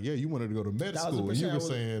 I was like, you wanted to go to med school. And you were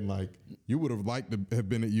saying like you would have liked to have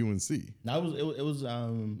been at UNC. No,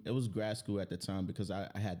 it was grad school at the time because I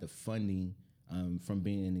had the funding from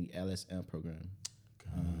being in the LSM program.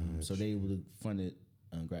 So they would have funded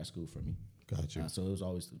grad school for me. Gotcha. So it was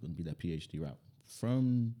always going to be that PhD route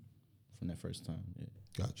from that first time. Yeah.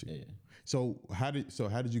 Gotcha. Yeah. So how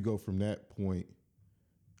did you go from that point?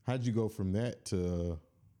 How did you go from that to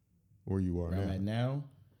where you are where now? I'm at now?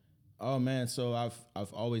 Oh man, so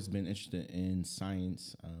I've always been interested in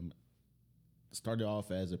science. Started off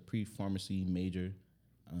as a pre-pharmacy major.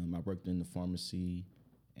 I worked in the pharmacy,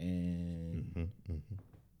 and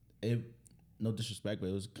it, no disrespect, but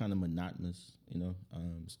it was kind of monotonous.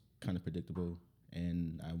 It's kind of predictable,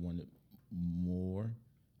 and I wanted more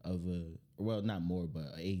of not more, but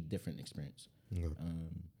a different experience. Okay.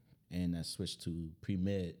 And I switched to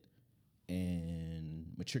pre-med and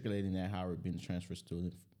matriculating at Howard, being a transfer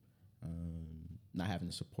student. Not having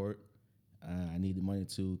the support, I needed money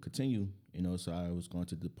to continue, so I was going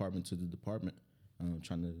to department,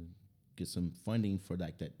 trying to get some funding for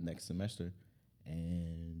like that next semester,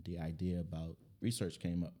 and the idea about research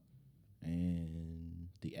came up, and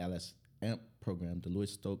the LSM program, the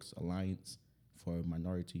Louis Stokes Alliance for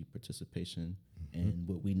Minority Participation, and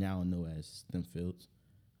what we now know as STEM fields,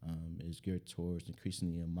 is geared towards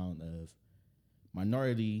increasing the amount of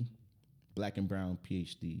minority, Black and brown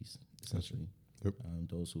PhDs, essentially. Yep.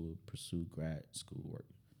 Those who would pursue grad school work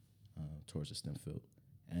towards the STEM field.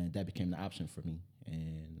 And that became the option for me.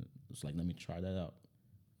 And it was like, let me try that out.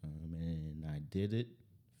 And I did it,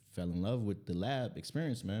 fell in love with the lab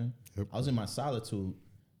experience, man. Yep. I was in my solitude.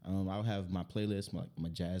 I'll have my playlist, my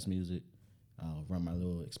jazz music. I'll run my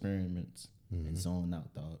little experiments and zone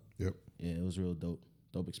out, dog. Yep. Yeah, it was real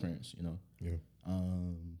dope experience, Yeah.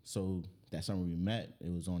 So that summer we met,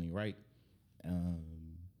 it was only right.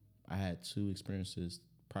 I had two experiences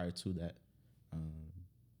prior to that.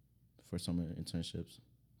 for summer internships,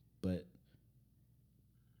 but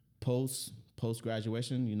post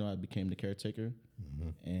graduation, you know, I became the caretaker,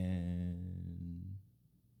 and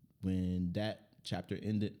when that chapter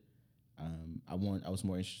ended, I was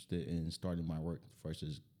more interested in starting my work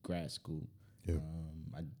versus grad school. Yeah.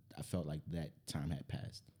 I felt like that time had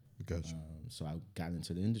passed. Gotcha. So I got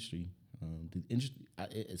into the industry. The industry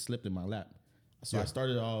it slipped in my lap. So I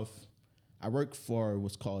started off. I worked for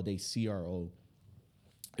what's called a CRO.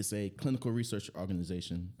 It's a clinical research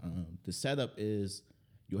organization. The setup is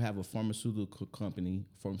you'll have a pharmaceutical company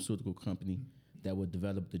that will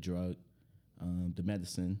develop the drug, the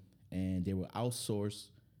medicine, and they will outsource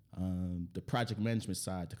the project management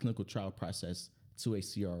side, the clinical trial process, to a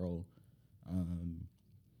CRO.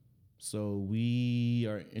 So we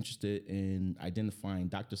are interested in identifying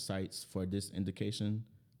doctor sites for this indication,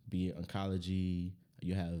 be it oncology.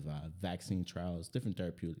 You have vaccine trials, different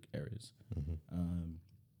therapeutic areas.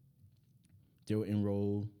 They will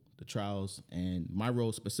enroll the trials, and my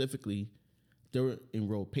role specifically, they will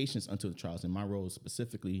enroll patients onto the trials, and my role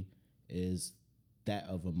specifically is that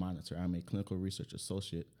of a monitor. I'm a clinical research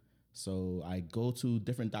associate. So I go to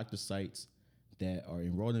different doctor sites that are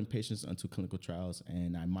enrolling patients onto clinical trials,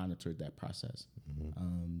 and I monitor that process.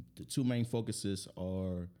 The two main focuses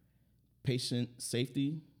are patient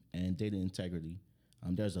safety and data integrity.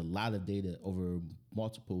 There's a lot of data over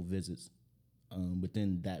multiple visits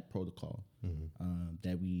within that protocol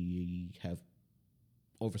that we have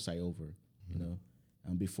oversight over, you know,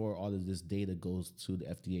 before all of this data goes to the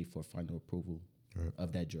FDA for final approval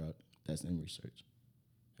of that drug that's in research.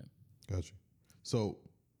 Gotcha. So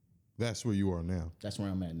that's where you are now. That's where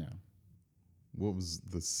I'm at now. What was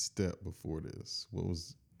the step before this? What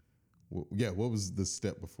was the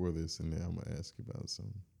step before this? And then I'm gonna ask you about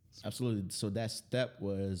some. Absolutely. So that step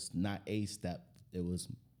was not a step; it was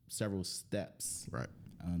several steps. Right.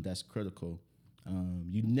 That's critical.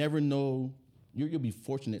 You never know. You'll be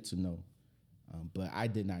fortunate to know, but I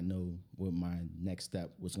did not know what my next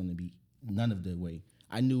step was going to be. None of the way.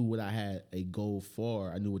 I knew what I had a goal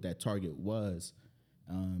for. I knew what that target was,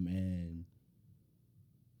 and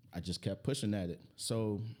I just kept pushing at it.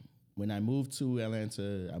 So when I moved to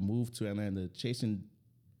Atlanta, chasing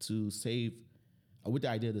to save, with the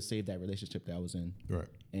idea to save that relationship that I was in. Right.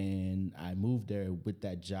 And I moved there with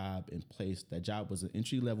that job in place. That job was an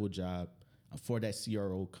entry-level job for that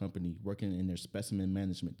CRO company, working in their specimen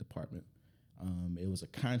management department. It was a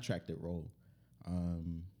contracted role.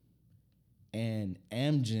 And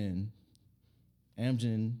Amgen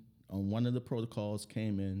on one of the protocols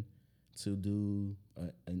came in to do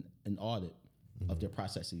an audit of their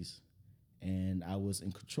processes. And I was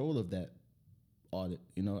in control of that audit.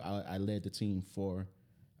 You know, I led the team for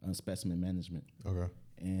specimen management. Okay.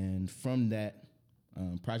 And from that,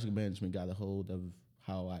 project management got a hold of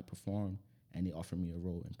how I performed, and they offered me a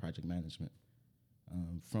role in project management,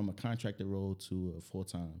 from a contracted role to a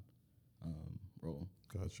full-time role.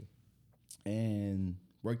 Gotcha. And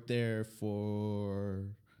worked there for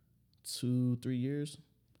 2-3 years,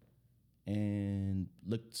 and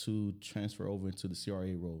looked to transfer over into the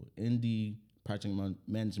CRA role. In the project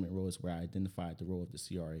management role is where I identified the role of the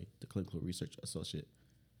CRA, the clinical research associate.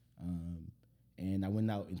 And I went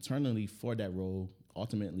out internally for that role,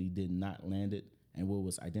 ultimately did not land it. And what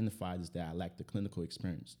was identified is that I lacked the clinical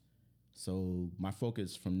experience. So my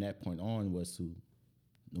focus from that point on was to,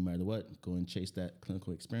 no matter what, go and chase that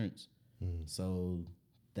clinical experience. So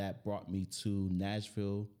that brought me to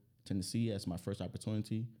Nashville, Tennessee as my first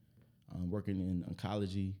opportunity, working in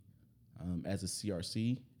oncology as a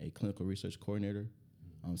CRC, a clinical research coordinator.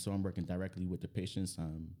 So I'm working directly with the patients,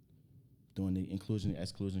 doing the inclusion and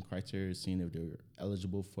exclusion criteria, seeing if they're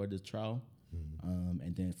eligible for the trial.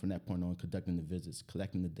 And then from that point on, conducting the visits,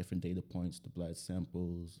 collecting the different data points, the blood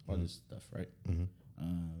samples, all this stuff, right?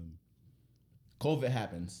 COVID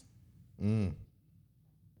happens.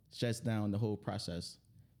 Shuts down the whole process.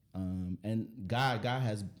 And God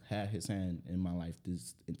has had his hand in my life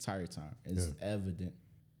this entire time. It's evident.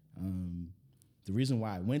 The reason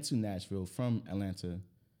why I went to Nashville from Atlanta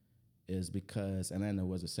is because Atlanta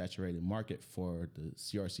was a saturated market for the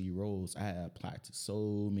CRC roles. I had applied to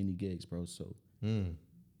so many gigs, bro. So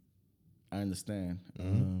I understand.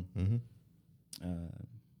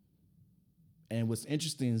 And what's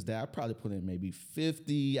interesting is that I probably put in maybe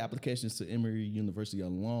 50 applications to Emory University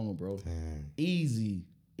alone, bro. Dang. Easy.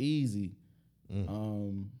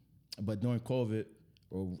 But during COVID,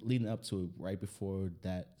 or leading up to it, right before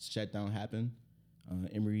that shutdown happened,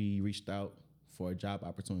 Emory reached out for a job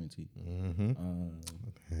opportunity.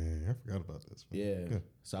 Dang, I forgot about this. Yeah.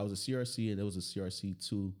 So I was a CRC, and there was a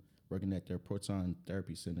CRC2 working at their proton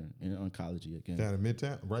therapy center in oncology again. Down in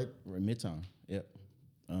Midtown, right? Midtown. Yep.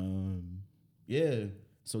 Yeah.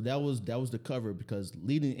 So that was the cover because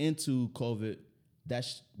leading into COVID,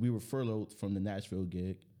 we were furloughed from the Nashville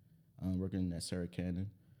gig, working at Sarah Cannon,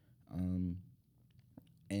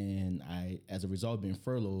 and I, as a result of being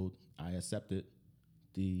furloughed, I accepted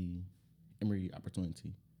the Emory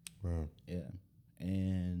opportunity. Wow. Yeah,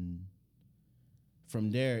 and from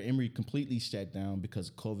there, Emory completely shut down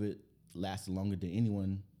because COVID lasted longer than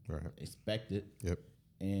anyone expected. Yep.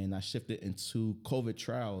 And I shifted into COVID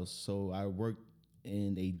trials. So I worked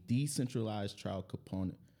in a decentralized trial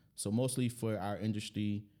component. So mostly for our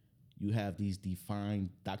industry, you have these defined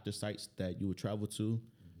doctor sites that you would travel to.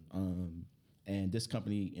 And this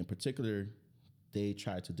company in particular, they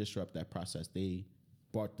tried to disrupt that process. They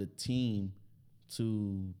brought the team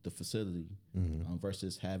to the facility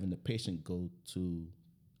versus having the patient go to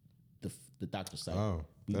the doctor site. Oh,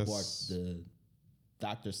 we brought the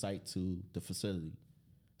doctor site to the facility.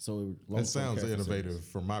 So that sounds innovative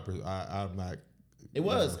from my perspective. I'm not. It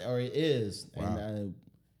was or it is, wow. And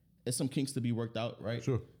it's some kinks to be worked out, right?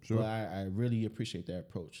 Sure. But I really appreciate that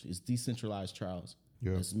approach. It's decentralized trials.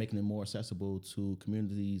 Yeah. It's making it more accessible to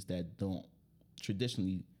communities that don't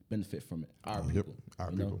traditionally benefit from it. Our people.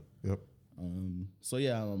 Our people. Yep. So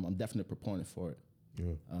yeah, I'm definitely a proponent for it.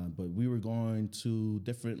 Yeah. But we were going to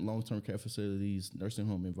different long-term care facilities, nursing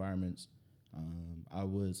home environments.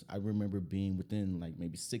 I remember being within like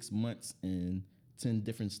maybe 6 months in 10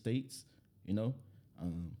 different states,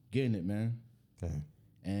 getting it, man. Okay.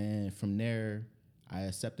 And from there, I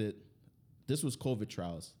accepted, this was COVID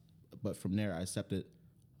trials, but from there I accepted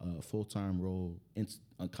a full-time role in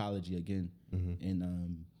oncology again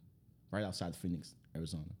in right outside Phoenix,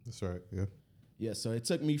 Arizona. That's right, yeah. Yeah, so it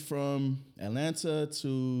took me from Atlanta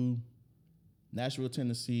to Nashville,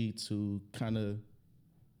 Tennessee to kind of,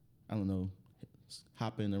 I don't know,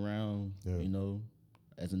 hopping around,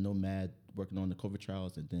 as a nomad, working on the COVID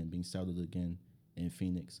trials and then being settled again in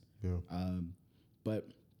Phoenix. Yeah. But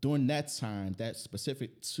during that time, that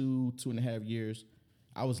specific 2.5 years,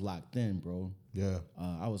 I was locked in, bro. Yeah.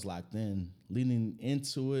 I was locked in. Leading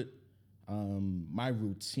into it, my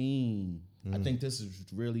routine, I think this is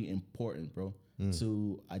really important, bro,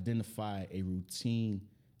 to identify a routine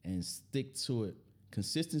and stick to it.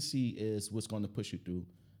 Consistency is what's going to push you through.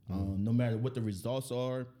 No matter what the results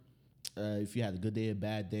are, if you had a good day, a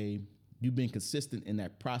bad day, you being consistent in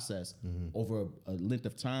that process over a length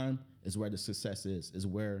of time is where the success is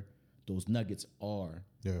where those nuggets are.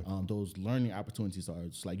 Yeah. Those learning opportunities are.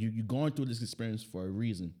 It's like you're going through this experience for a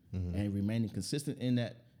reason, and remaining consistent in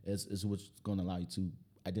that is what's going to allow you to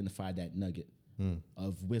identify that nugget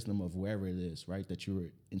of wisdom of wherever it is, right, that you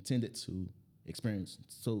were intended to experience,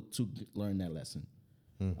 so to learn that lesson.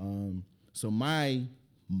 So my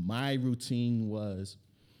routine was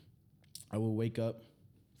I would wake up,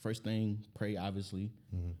 first thing, pray, obviously.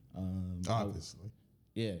 Obviously.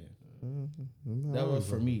 Yeah. That was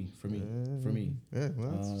for me. Yeah,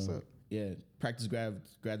 well, that's what's up. Yeah, practice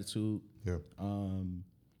gratitude. Yeah.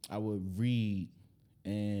 I would read,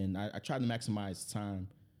 and I tried to maximize time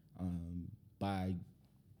by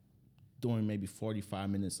doing maybe 45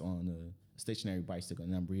 minutes on a stationary bicycle,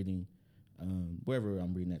 and I'm reading wherever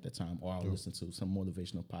I'm reading at the time, or I'll listen to some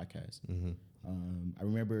motivational podcast. I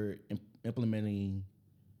remember implementing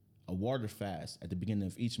a water fast at the beginning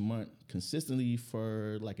of each month consistently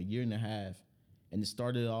for like a year and a half. And it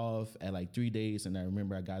started off at like 3 days, and I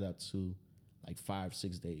remember I got up to like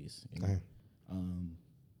 5-6 days.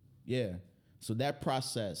 Yeah. So that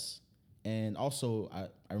process, and also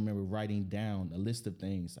I remember writing down a list of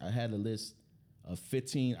things. I had a list of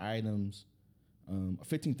 15 items,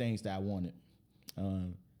 15 things that I wanted.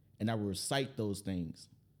 And I would recite those things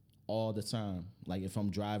all the time. Like if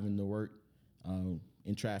I'm driving to work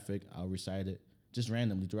in traffic, I'll recite it just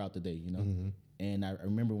randomly throughout the day, And I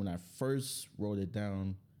remember when I first wrote it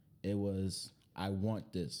down, it was, I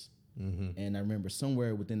want this. And I remember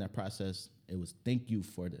somewhere within that process, it was, thank you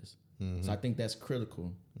for this. So I think that's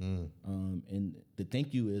critical. And the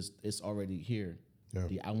thank you it's already here. Yeah.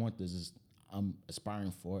 The I want this is, I'm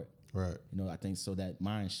aspiring for it. Right. I think so that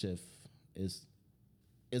mind shift is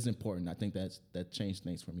important. I think that changed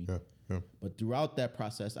things for me. Yeah. But throughout that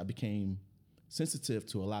process, I became sensitive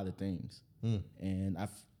to a lot of things. And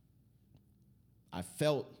I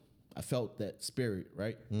felt that spirit,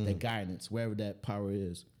 right? That guidance, wherever that power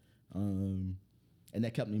is. And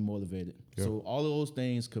that kept me motivated. Yep. So all of those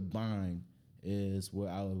things combined is what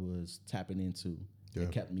I was tapping into. Yep.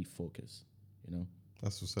 It kept me focused,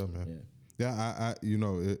 That's what's up, man. Yeah. Yeah,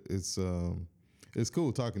 it's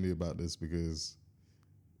cool talking to you about this because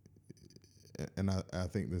and I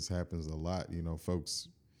think this happens a lot. You know, folks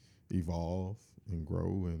evolve and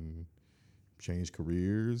grow and change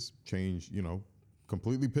careers,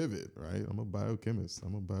 completely pivot, right? I'm a biochemist.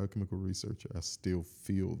 I'm a biochemical researcher. I still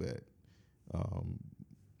feel that.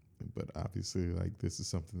 But obviously, like, this is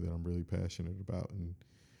something that I'm really passionate about and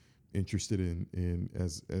interested in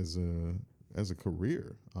as a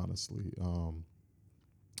career, honestly.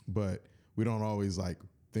 But we don't always like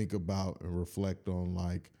think about and reflect on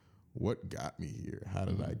like what got me here. How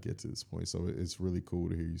did I get to this point? So it's really cool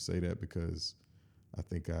to hear you say that, because I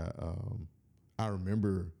think I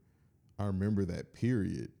remember that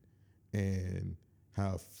period and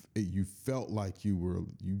how you felt like you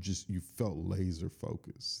felt laser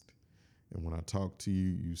focused. And when I talked to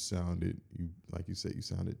you, you sounded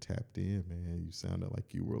tapped in, man. You sounded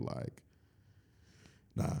like you were like,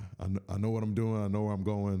 nah, I know what I'm doing. I know where I'm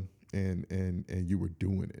going, and you were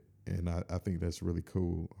doing it. And I think that's really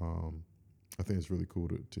cool. I think it's really cool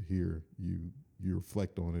to hear you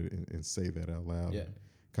reflect on it and say that out loud. Yeah. And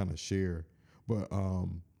kind of share. But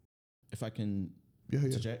if I can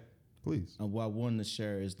interject, please. What I wanted to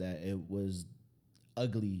share is that it was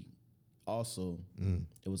ugly. Also,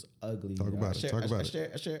 it was ugly. Talk about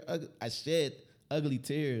it. I shed ugly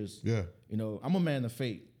tears. Yeah. You know, I'm a man of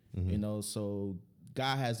faith. You know, so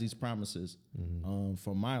God has these promises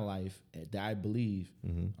for my life that I believe.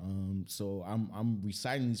 So I'm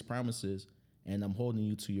reciting these promises and I'm holding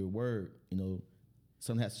you to your word. You know,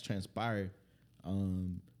 something has to transpire.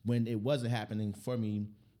 When it wasn't happening for me,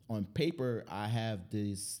 on paper, I have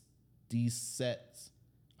this set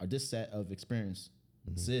of experiences,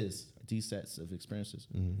 these sets of experiences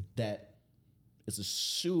that it's a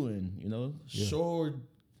shoo-in, you know, sure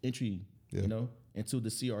entry, you know, into the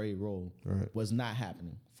CRA role. Right. Was not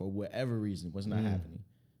happening for whatever reason. Was not happening.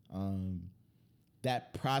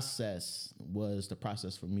 That process was the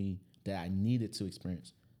process for me that I needed to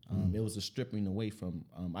experience. It was a stripping away from.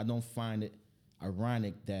 I don't find it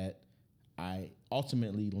ironic that I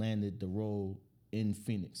ultimately landed the role in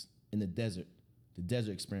Phoenix, in the desert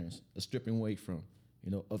experience, a stripping away from, you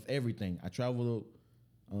know, of everything. I traveled,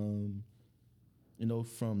 you know,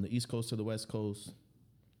 from the East Coast to the West Coast,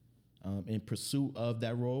 in pursuit of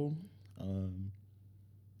that role. But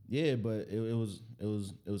it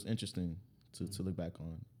was interesting to look back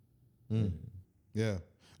on. Yeah,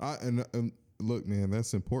 and look, man,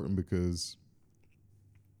 that's important, because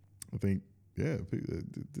I think the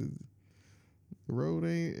road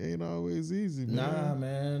ain't always easy, man. Nah,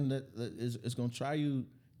 man, it's gonna try you.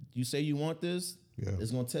 You say you want this,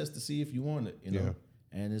 it's gonna test to see if you want it, you know,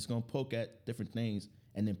 and it's gonna poke at different things.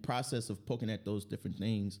 And in process of poking at those different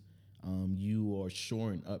things, you are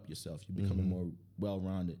shoring up yourself. You're becoming more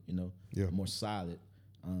well-rounded, you know, more solid.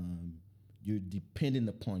 You're depending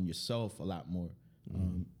upon yourself a lot more.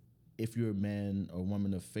 If you're a man or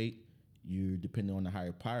woman of faith, you're depending on the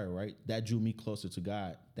higher power, right? That drew me closer to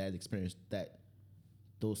God. That experience,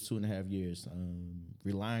 those 2.5 years,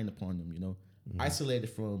 relying upon them, you know, isolated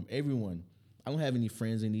from everyone. I don't have any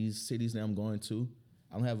friends in these cities that I'm going to.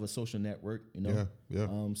 I don't have a social network, you know.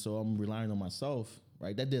 So I'm relying on myself,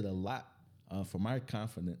 right? That did a lot for my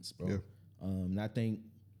confidence, bro. And I think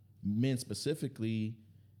men specifically,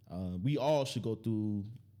 we all should go through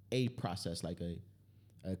a process, like a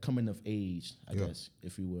coming of age, I guess,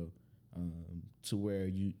 if you will, to where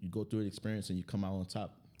you go through an experience and you come out on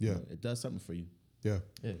top. You know, it does something for you. Yeah,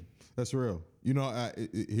 that's real. You know,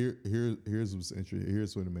 here's what's interesting.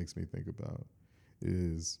 Here's what it makes me think about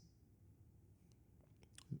is,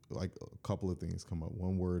 like, a couple of things come up.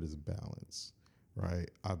 One word is balance, right?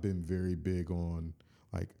 I've been very big on,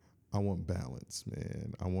 like, I want balance,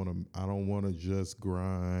 man. I don't want to just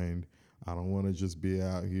grind. I don't want to just be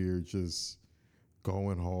out here just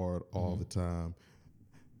going hard all the time.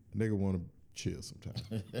 Nigga want to chill sometimes.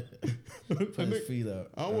 Put his feet up.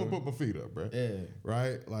 I want to put my feet up, bro. Yeah.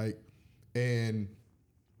 Right? Like, and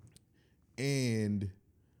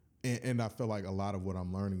I feel like a lot of what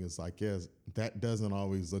I'm learning is like, yes, that doesn't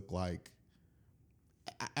always look like.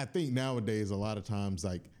 I think nowadays a lot of times,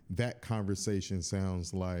 like, that conversation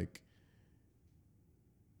sounds like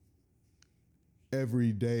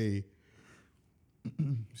every day.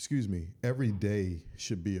 Excuse me. Every day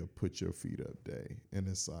should be a put your feet up day, and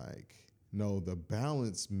it's like, no, the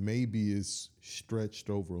balance maybe is stretched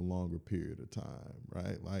over a longer period of time,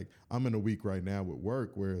 right? Like, I'm in a week right now with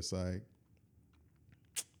work where it's like,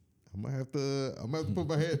 I'm gonna have to put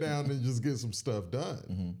my head down and just get some stuff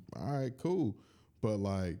done. All right, cool. But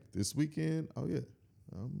like this weekend, oh yeah,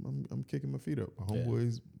 I'm kicking my feet up. My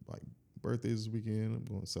homeboy's like birthday this weekend. I'm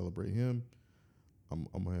going to celebrate him.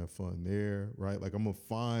 I'm gonna have fun there, right? Like I'm gonna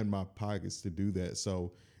find my pockets to do that.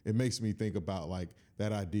 So it makes me think about like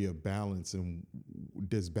that idea of balance, and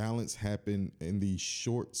does balance happen in these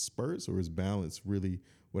short spurts, or is balance really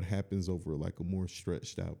what happens over like a more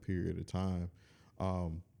stretched out period of time?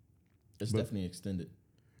 It's definitely extended,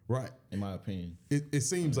 Right. in my opinion. It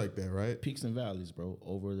seems like that, right? Peaks and valleys, bro,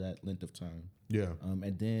 over that length of time. Yeah.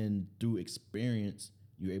 And then through experience,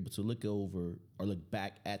 you're able to look over or look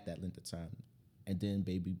back at that length of time, and then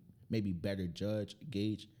maybe better judge,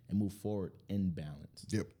 gauge, and move forward in balance.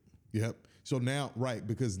 Yep. So now, right,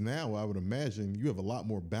 because now I would imagine you have a lot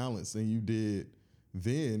more balance than you did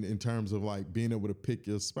then in terms of like being able to pick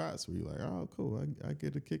your spots where you're like, oh, cool, I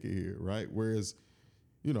get to kick it here, right? Whereas,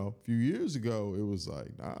 a few years ago, it was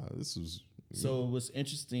like, nah, this was. So what's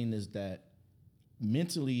interesting is that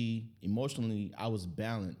mentally, emotionally, I was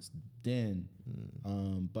balanced then,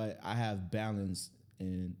 but I have balance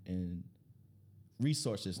in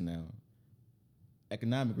resources now,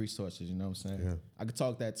 economic resources. You know what I'm saying? Yeah. I could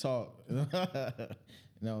talk that talk. You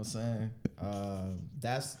know what I'm saying?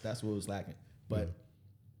 That's what was lacking, but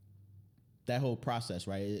that whole process,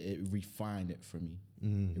 right? It refined it for me.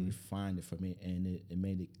 It refined it for me, and it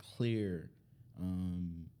made it clear.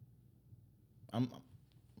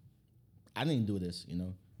 I didn't do this,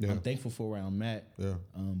 Yeah. I'm thankful for where I'm at. Yeah.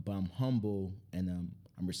 But I'm humble, and I'm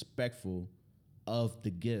respectful of the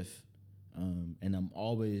gift, and I'm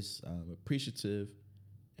always appreciative,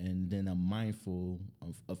 and then I'm mindful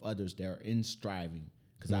of others that are in striving,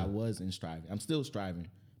 because I was in striving. I'm still striving,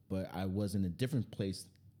 but I was in a different place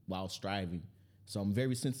while striving. So I'm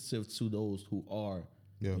very sensitive to those who are,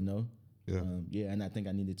 Yeah. And I think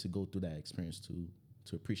I needed to go through that experience to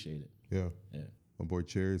appreciate it. Yeah. My boy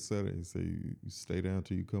Cherry said it. He said, you stay down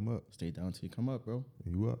till you come up. Stay down till you come up, bro.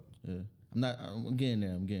 And you up. Yeah. I'm getting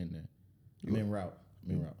there. I'm en route.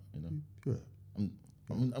 Yeah. I'm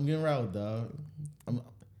getting route, dog.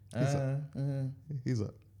 He's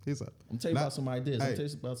up. He's up. I'm telling you about some ideas.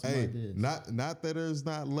 Ideas. Not that there's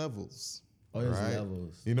not levels. Oh, there's right?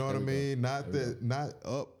 levels. You know what I mean? Not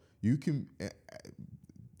up. You can.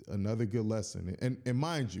 Another good lesson, and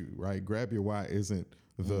mind you, right? Grab Your Why isn't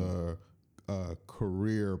the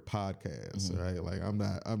career podcast, right? Like I'm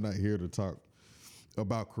not here to talk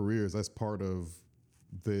about careers. That's part of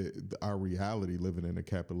our reality living in a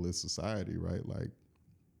capitalist society, right? Like,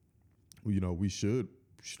 we should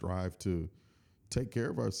strive to take care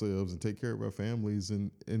of ourselves and take care of our families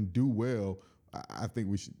and do well. I think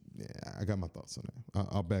we should. Yeah, I got my thoughts on that.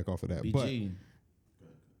 I'll back off of that. BG.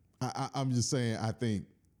 But I'm just saying.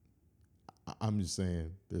 I'm just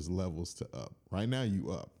saying there's levels to up. Right now, you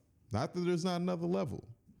up. Not that there's not another level.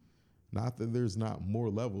 Not that there's not more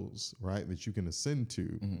levels, right, that you can ascend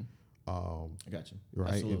to. I got you.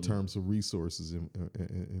 Right, Absolutely. in terms of resources and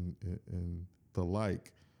the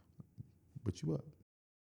like. But you up.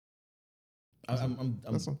 Yeah. I'm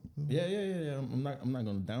not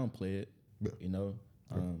gonna downplay it. Yeah.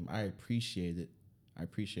 I appreciate it. I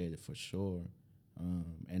appreciate it for sure.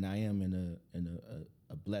 And I am in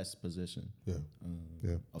a blessed position. Yeah.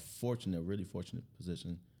 A really fortunate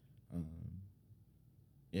position.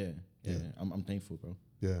 I'm thankful, bro.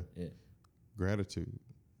 Yeah. Yeah. Gratitude.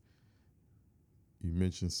 You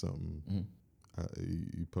mentioned something.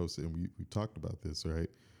 You posted, and we talked about this, right?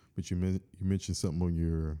 But you mentioned something on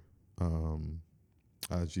your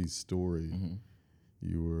IG story.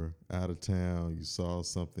 You were out of town. You saw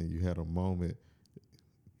something. You had a moment.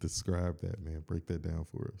 Describe that, man. Break that down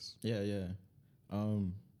for us. Yeah.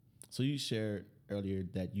 So you shared earlier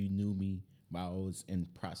that you knew me while I was in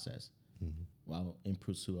process, while in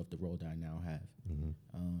pursuit of the role that I now have.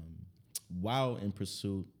 While in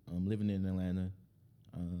pursuit, living in Atlanta,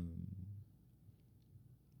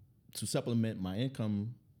 to supplement my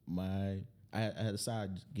income, I had a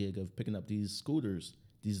side gig of picking up these scooters,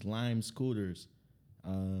 these Lime scooters,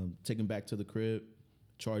 take them back to the crib,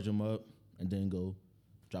 charge them up, and then go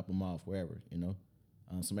drop them off wherever,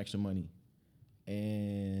 some extra money.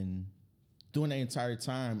 And during the entire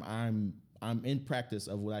time, I'm in practice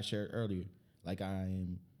of what I shared earlier. Like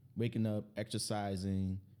I'm waking up,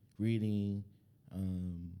 exercising, reading,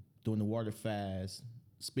 doing the water fast,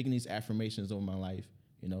 speaking these affirmations over my life,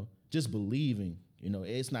 just believing,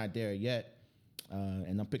 it's not there yet.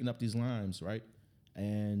 And I'm picking up these limes, right?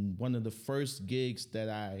 And one of the first gigs that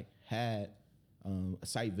I had, a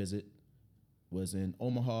site visit, was in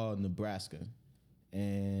Omaha, Nebraska.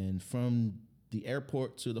 And from the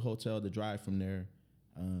airport to the hotel, the drive from there,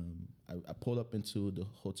 I pulled up into the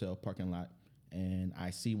hotel parking lot, and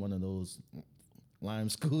I see one of those Lime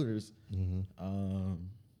scooters. And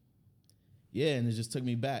it just took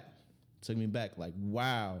me back like,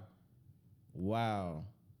 wow, Wow.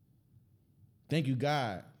 Thank you,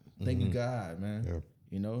 God. Thank you, God, man. Yeah.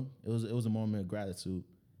 You know, it was a moment of gratitude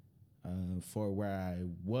for where I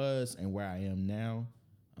was and where I am now.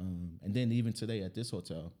 And then even today at this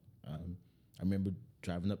hotel, I remember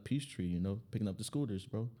driving up Peachtree, you know, picking up the scooters,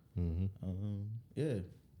 bro. Yeah.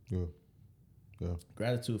 Yeah. Yeah.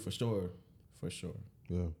 Gratitude for sure. For sure.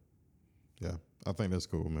 Yeah. Yeah. I think that's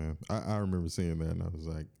cool, man. I remember seeing that and I was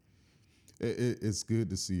like, it's good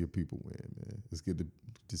to see your people win, man. It's good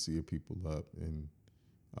to see your people up. And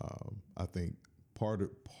I think part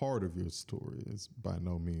of your story is by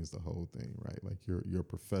no means the whole thing, right? Like your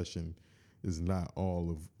profession is not all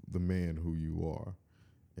of the man who you are.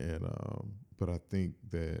 And but I think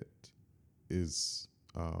that is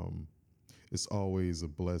it's always a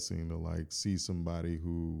blessing to like see somebody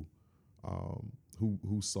who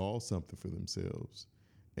saw something for themselves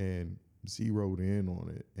and zeroed in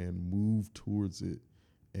on it and moved towards it,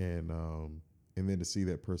 and then to see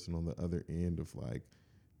that person on the other end of like,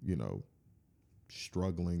 you know,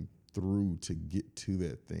 struggling through to get to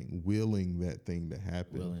that thing, willing that thing to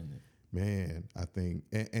happen. Man, I think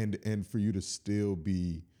and for you to still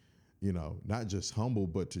be, you know, not just humble,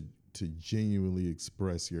 but to genuinely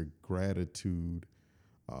express your gratitude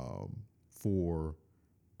for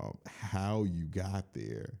how you got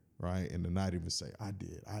there, right? And to not even say, I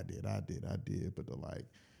did, but to like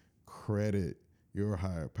credit your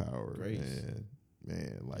higher power. Grace.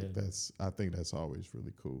 Man, like I think that's always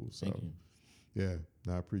really cool. So, Thank you. yeah,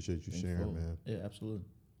 I appreciate you sharing, man. Yeah, absolutely.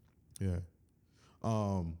 Yeah.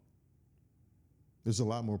 There's a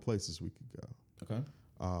lot more places we could go. Okay.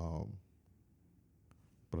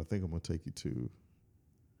 But I think I'm going to take you to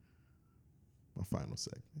my final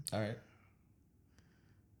segment. All right.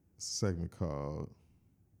 It's a segment called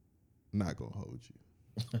Not Gonna Hold You.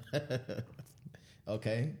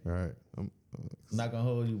 Okay. All right. I'm not gonna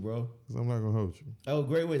hold you, bro. I'm not gonna hold you. Oh,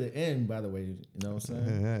 great way to end, by the way. You know what I'm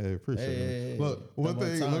saying? Hey, appreciate it. Look, one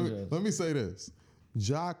thing, let me say this.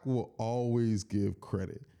 Jock will always give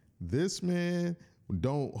credit. This man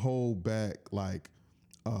don't hold back like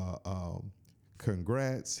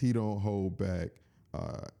congrats. He don't hold back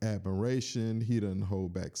admiration. He doesn't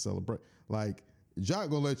hold back celebrate. Like Jock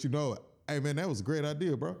gonna let you know, hey man, that was a great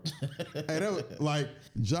idea, bro. Hey, that was, like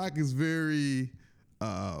Jock is very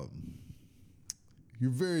you're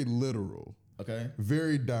very literal. Okay.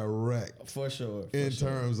 Very direct. For sure. In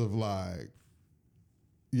terms of like,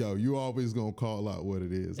 yo, you always gonna call out what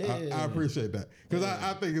it is. I appreciate that. Because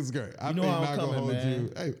I think it's great. I think Not Gonna Hold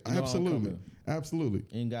You. Hey, absolutely.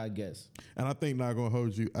 Ain't gotta guess. And I think Not Gonna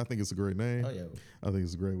Hold You, I think it's a great name. Oh yeah. I think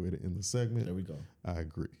it's a great way to end the segment. There we go. I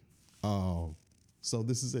agree. So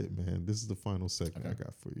this is it, man. This is the final segment I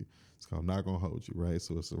got for you. It's called Not Gonna Hold You, right?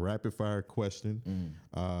 So it's a rapid fire question,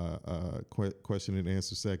 question and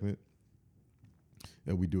answer segment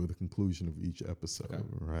that we do at the conclusion of each episode,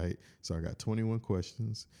 right? So I got 21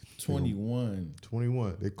 questions. 21.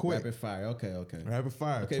 21. They're quick. Rapid fire. Okay. Rapid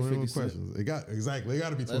fire. Okay, 21 questions. It got to be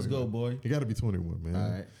 21. Let's go, boy. It got to be 21, man. All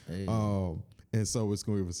right. Hey. And so it's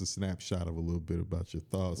going to give us a snapshot of a little bit about your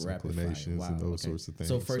thoughts, inclinations, and those sorts of things.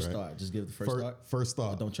 So first thought, just give the first thought. First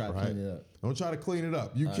thought. Don't try to clean it up. Don't try to clean it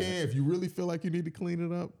up. You can if you really feel like you need to clean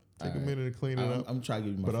it up. Take a minute to clean it up. I'm trying to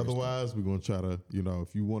give you my But otherwise, we're going to try to, you know,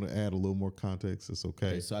 if you want to add a little more context, it's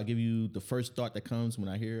okay. So I give you the first thought that comes when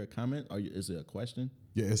I hear a comment, or is it a question?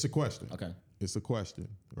 Yeah, it's a question. Okay. It's a question,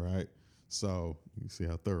 right? So you see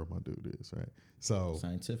how thorough my dude is, right? So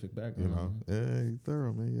scientific background. You know, hey,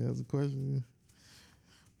 thorough, man. Yeah, it's a question.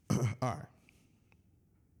 All right.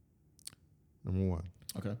 Number one.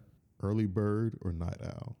 Okay. Early bird or night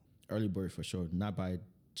owl? Early bird for sure. Not by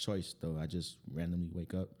choice though. I just randomly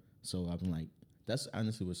wake up. So I'm like, that's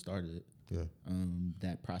honestly what started it. Yeah.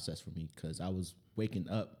 That process for me, because I was waking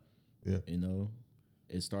up. Yeah. You know,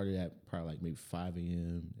 it started at probably like maybe 5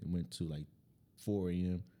 a.m. It went to like 4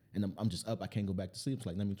 a.m. And I'm just up. I can't go back to sleep. It's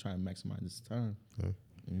like, let me try and maximize this time. Okay.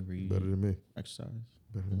 And read. Better than me. Exercise.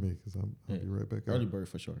 Better than me, because I'll be right back up. Early bird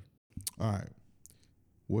for sure. All right.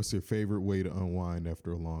 What's your favorite way to unwind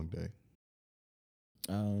after a long day?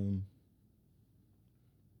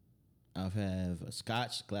 I'll have a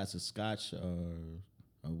glass of scotch, or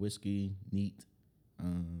a whiskey, neat.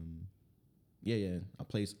 Yeah. I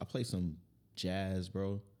play some jazz,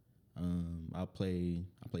 bro. I'll play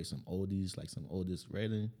some oldies, like some Otis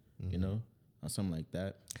Redding, you know, or something like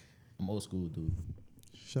that. I'm old school, dude.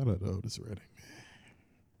 Shout out to Otis Redding, man.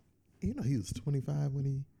 You know he was 25 when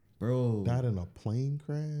he died in a plane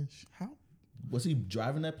crash. How was he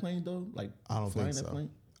driving that plane though? Like I don't think so. Plane?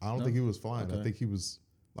 I don't think he was flying. Okay. I think he was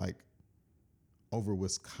like over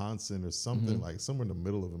Wisconsin or something, like somewhere in the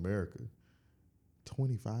middle of America.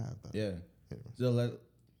 25 though. Yeah. Anyway. So like,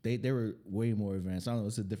 they were way more advanced. I don't know.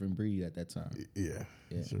 It's a different breed at that time. Yeah.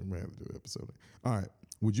 Sure, we have to do an episode. All right.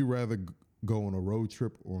 Would you rather go on a road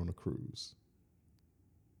trip or on a cruise?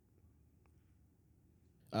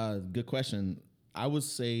 Good question. I would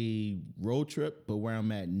say road trip, but where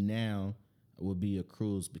I'm at now would be a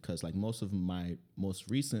cruise because like most of my most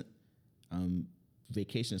recent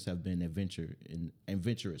vacations have been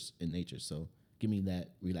adventurous in nature. So give me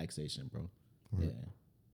that relaxation, bro. Right.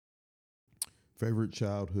 Yeah. Favorite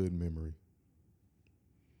childhood memory?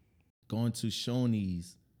 Going to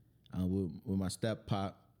Shoney's with my step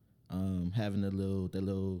pop, having the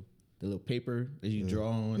little paper that you draw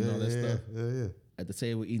on and all that stuff. Yeah. At the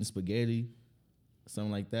table eating spaghetti,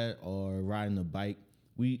 something like that, or riding a bike.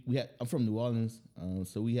 We had. I'm from New Orleans,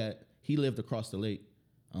 so he lived across the lake.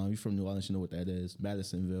 You're from New Orleans, you know what that is.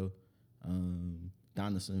 Madisonville,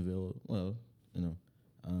 Donaldsonville. Well, you know,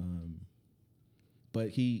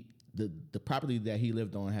 but the property that he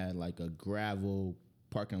lived on had like a gravel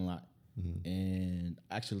parking lot, and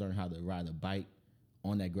I actually learned how to ride a bike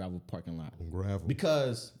on that gravel parking lot. On gravel,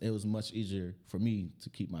 because it was much easier for me to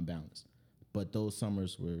keep my balance. But those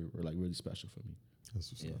summers were like really special for me.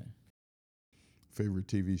 That's what's up. Favorite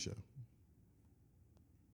TV show?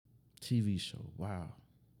 TV show, wow.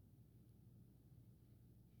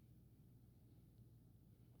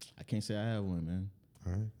 I can't say I have one, man.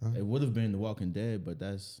 All right. It would have been The Walking Dead, but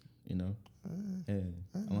that's, I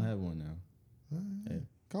don't have one now.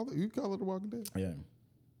 You call it The Walking Dead? Yeah.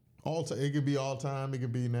 It could be all time. It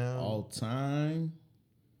could be now. All time?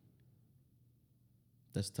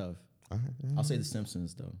 That's tough. I'll say The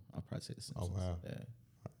Simpsons, though. I'll probably say The Simpsons. Oh, wow. Yeah.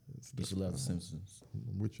 Used to love The Simpsons.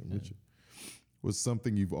 I'm with you. What's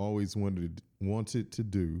something you've always wanted to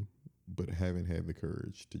do, but haven't had the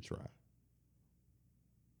courage to try?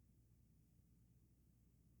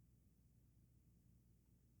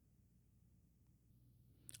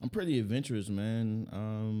 I'm pretty adventurous,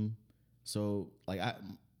 man. So like I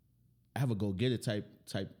have a go getter type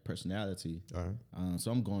personality. All right.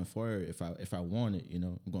 So I'm going for it. If I want it,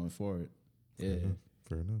 I'm going for it.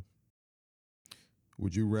 Fair enough.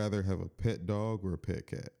 Would you rather have a pet dog or a pet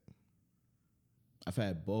cat? I've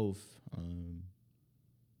had both,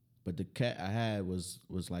 but the cat I had was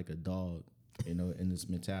like a dog, in this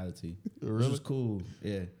mentality. Really? Which was cool.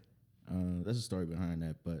 Yeah. There's a story behind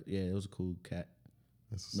that, but yeah, it was a cool cat.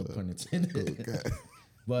 No pun intended. Cool cat.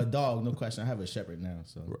 But a dog, no question. I have a shepherd now,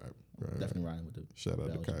 so right. Definitely riding with the shout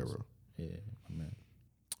out to Cairo. Yeah, my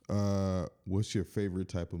man. What's your favorite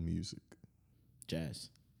type of music? Jazz,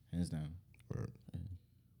 hands down. Right. Yeah.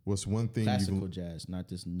 What's one thing classical jazz, not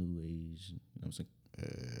this new age? You know what I'm saying?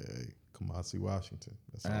 Hey, Kamasi Washington.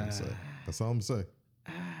 That's all I'm saying. That's all I'm saying.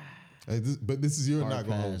 Hey, but this is your not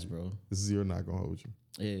gonna hold you, bro. This is your not gonna hold you.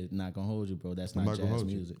 Yeah, not gonna hold you, bro. That's not jazz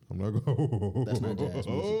music. I'm not gonna hold you. That's not jazz music,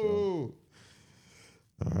 bro.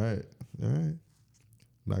 All right.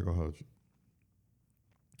 Not gonna hold you.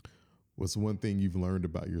 What's one thing you've learned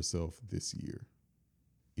about yourself this year?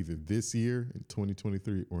 Either this year in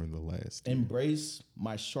 2023 or in the last year. Embrace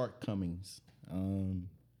my shortcomings.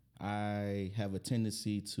 I have a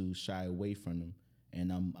tendency to shy away from them,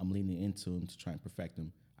 and I'm leaning into them to try and perfect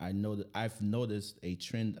them. I know that I've noticed a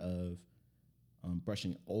trend of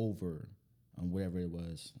brushing over whatever it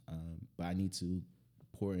was, but I need to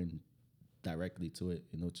pour in directly to it,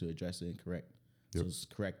 to address it and correct. Yep. So it's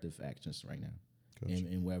corrective actions right now, gotcha.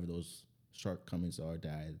 And wherever those shortcomings are that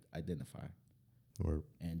I identify. Word.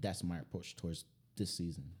 And that's my approach towards this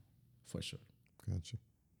season, for sure. Gotcha.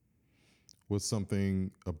 What's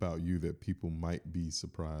something about you that people might be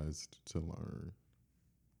surprised to learn?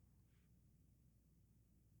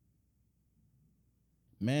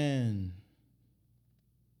 Man,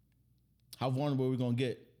 how vulnerable are we gonna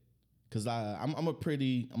get? Cause I'm a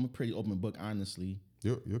pretty open book, honestly.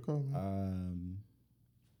 You're calling.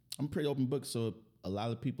 I'm a pretty open book, so a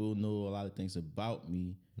lot of people know a lot of things about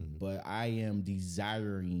me, but I am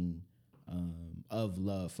desiring of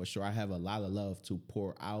love for sure. I have a lot of love to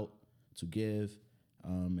pour out, to give,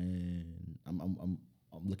 and I'm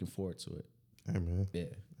looking forward to it. Hey man, yeah,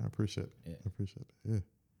 I appreciate it. Yeah. I appreciate it. Yeah.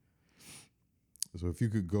 So if you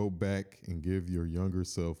could go back and give your younger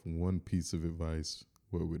self one piece of advice,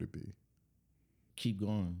 what would it be? Keep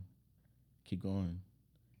going. Keep going.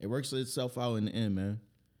 It works itself out in the end, man.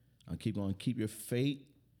 Keep going. Keep your faith.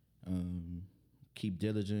 Keep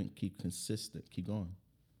diligent. Keep consistent. Keep going.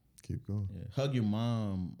 Keep going. Yeah. Hug your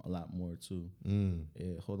mom a lot more too.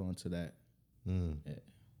 Yeah. Hold on to that. Yeah.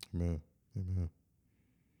 Man. Amen.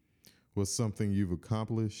 What's something you've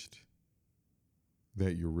accomplished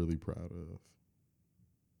that you're really proud of?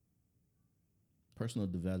 Personal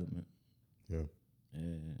development. Yeah.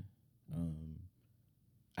 Yeah.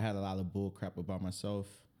 I had a lot of bull crap about myself.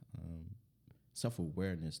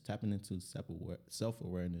 Self-awareness, tapping into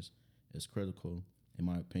self-awareness is critical, in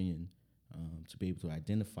my opinion, to be able to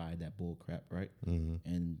identify that bull crap, right?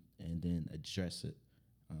 And then address it.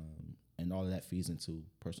 And all of that feeds into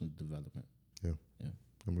personal development. Yeah.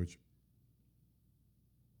 I'm with you.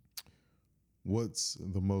 What's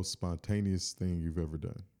the most spontaneous thing you've ever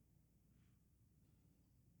done?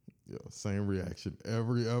 Yeah, same reaction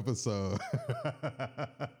every episode.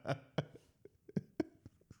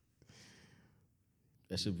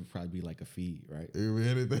 That should probably be like a feed, right? It could be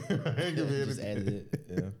anything. It could be Just anything. edit it.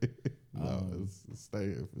 Yeah. No, it's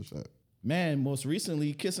staying for sure. Man, most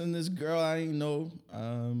recently kissing this girl I ain't know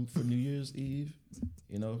for New Year's Eve.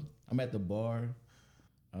 You know, I'm at the bar.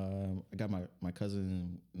 I got my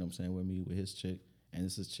cousin, you know what I'm saying, with me with his chick, and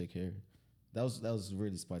this is chick here. That was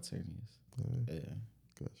really spontaneous. Right. Yeah.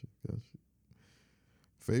 Gotcha.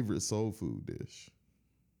 Favorite soul food dish?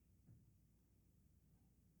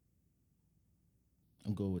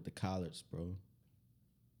 I'm going with the collards, bro.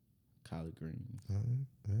 Collard greens. All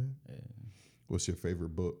right. Yeah. What's your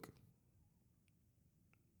favorite book?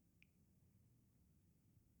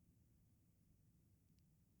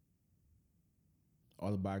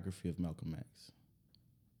 Autobiography of Malcolm X.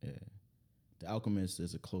 Yeah. The Alchemist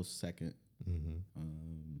is a close second,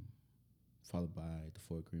 followed by The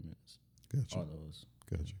Four Agreements. Gotcha. All those.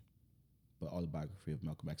 Gotcha. But Autobiography of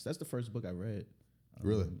Malcolm X. That's the first book I read.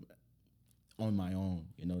 Really? On my own,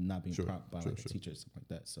 you know, not being Sure, prompted by sure, like sure. a teacher or something like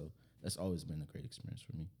that. So that's always been a great experience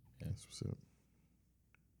for me. Yeah. That's what's up.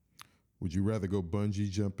 Would you rather go bungee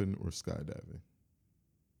jumping or skydiving?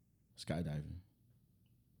 Skydiving.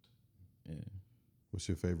 Yeah. What's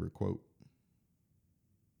your favorite quote?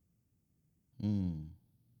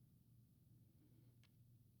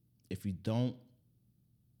 If you don't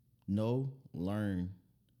know, learn.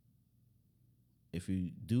 If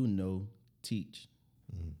you do know, teach.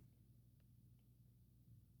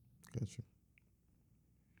 Gotcha.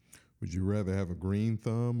 Would you rather have a green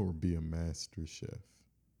thumb or be a master chef?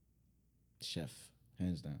 Chef,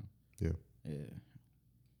 hands down. Yeah. Yeah.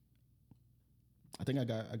 I think I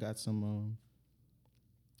got some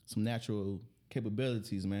natural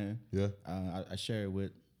capabilities, man. Yeah. I shared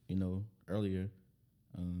with earlier.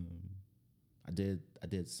 I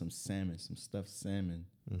did some salmon, some stuffed salmon.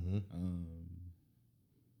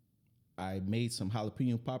 I made some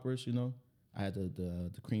jalapeno poppers. You know, I had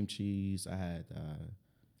the cream cheese. I had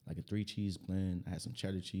like a 3 cheese blend. I had some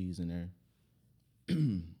cheddar cheese in there,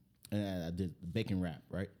 and I did the bacon wrap,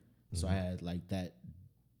 right? So I had like that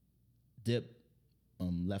dip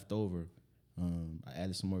left over. I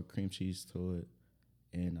added some more cream cheese to it,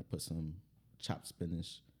 and I put some chopped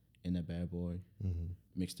spinach in that bad boy.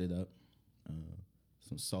 Mixed it up.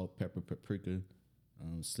 Some salt, pepper, paprika.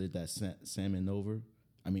 Slid that salmon open.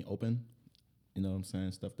 You know what I'm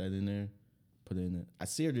saying? Stuff that in there. Put it in it. I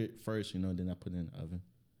seared it first, then I put it in the oven.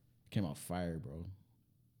 It came out fire, bro.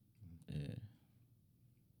 Yeah.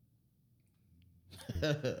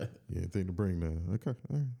 Yeah, thing to bring now. Okay.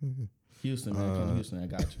 All right. Houston, man. Come to Houston. I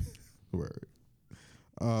got you. Word.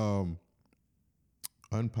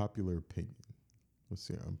 Unpopular opinion. What's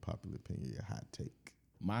your unpopular opinion? Your hot take.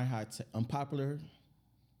 My hot take. Unpopular.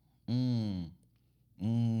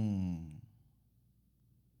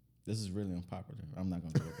 This is really unpopular. I'm not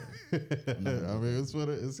gonna go there. I mean, it's what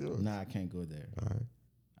it's yours. Nah, I can't go there. All right.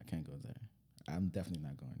 I can't go there. I'm definitely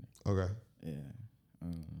not going there. Okay. Yeah.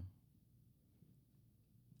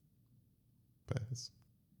 Pass.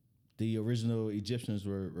 The original Egyptians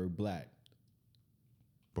were black.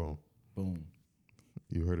 Boom. Boom.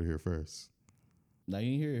 You heard it here first. Now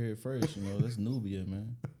you hear it here first. That's Nubia,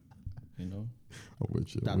 man. I'm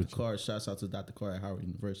with you. Dr. Carr. Shouts out to Dr. Carr at Howard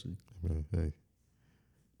University. Man, hey.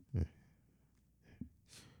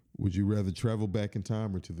 Would you rather travel back in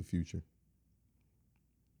time or to the future?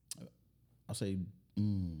 I'll say,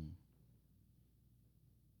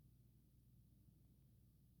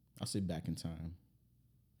 I'll say back in time.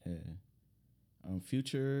 Yeah.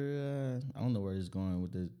 Future, I don't know where it's going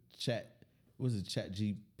with the chat. What was it, Chat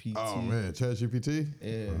GPT? Oh, man. Chat GPT?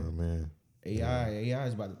 Yeah. Oh, man. AI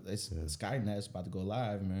is about to, Skynet's about to go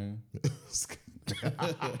live, man. It's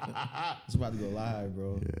about to go live,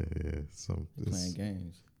 bro. Yeah. Playing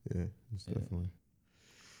games. Yeah, it's definitely.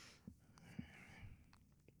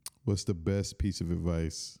 What's the best piece of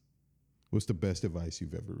advice? What's the best advice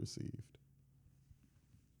you've ever received?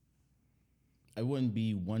 It wouldn't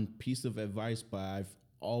be one piece of advice, but I've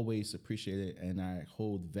always appreciated and I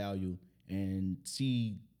hold value and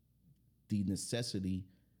see the necessity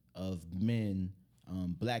of men,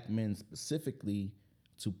 black men specifically,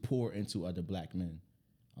 to pour into other black men.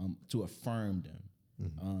 to affirm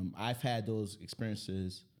them. I've had those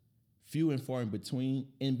experiences, few and far in between,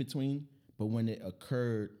 but when it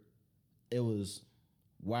occurred, it was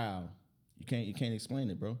wow. You can't explain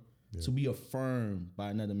it, bro. Yeah. To be affirmed by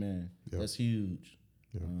another man, that's huge.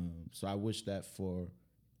 Yeah. So I wish that for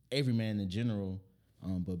every man in general,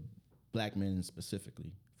 but black men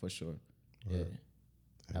specifically, for sure. All yeah, right.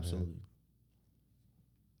 Absolutely.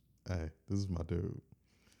 Hey, this is my dude.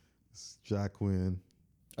 It's Jockquin.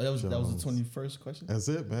 Oh, that was the 21st question? That's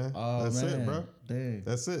it, man. Oh, that's man. it, bro. Dang.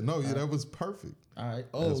 That's it. No, that was perfect. All right.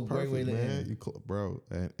 Oh, that's perfect, way man. Bro,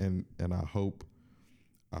 and I hope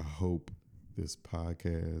this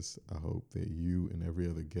podcast, I hope that you and every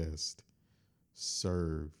other guest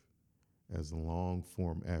serve as long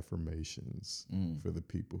form affirmations for the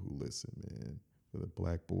people who listen, man. For the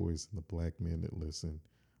black boys and the black men that listen,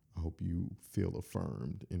 I hope you feel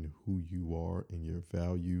affirmed in who you are, in your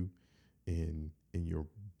value, in your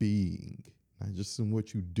being, not just in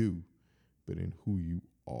what you do, but in who you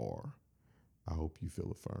are. I hope you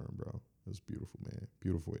feel affirmed, bro. That's beautiful, man.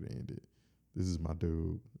 Beautiful way to end it. This is my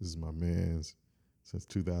dude. This is my man's. Since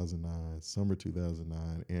 2009, summer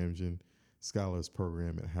 2009, Amgen Scholars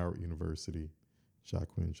Program at Howard University.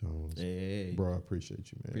 Jockquin Jones. Hey. Bro, I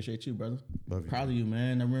appreciate you, man. Appreciate you, brother. Love you. Proud of you,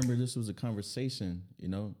 man. I remember this was a conversation, you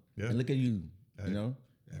know? Yeah. And look at you, you know?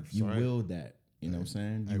 You willed that, you know what I'm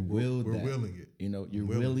saying? You willed that. We're willing it. You know, you're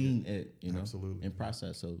willing it, you know? Absolutely. In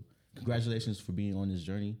process. So congratulations for being on this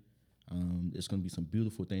journey. There's going to be some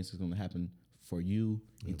beautiful things that's going to happen for you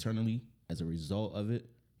internally as a result of it,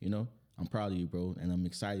 you know? I'm proud of you, bro. And I'm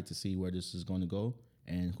excited to see where this is going to go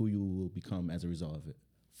and who you will become as a result of it.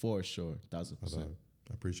 For sure, 1,000%.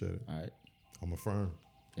 I appreciate it. All right. I'm affirmed.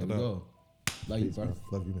 There we go. Love you, bro.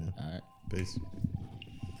 Love you, man. All right. Peace.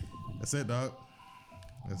 That's it, dog.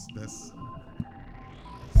 That's a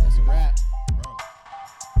wrap.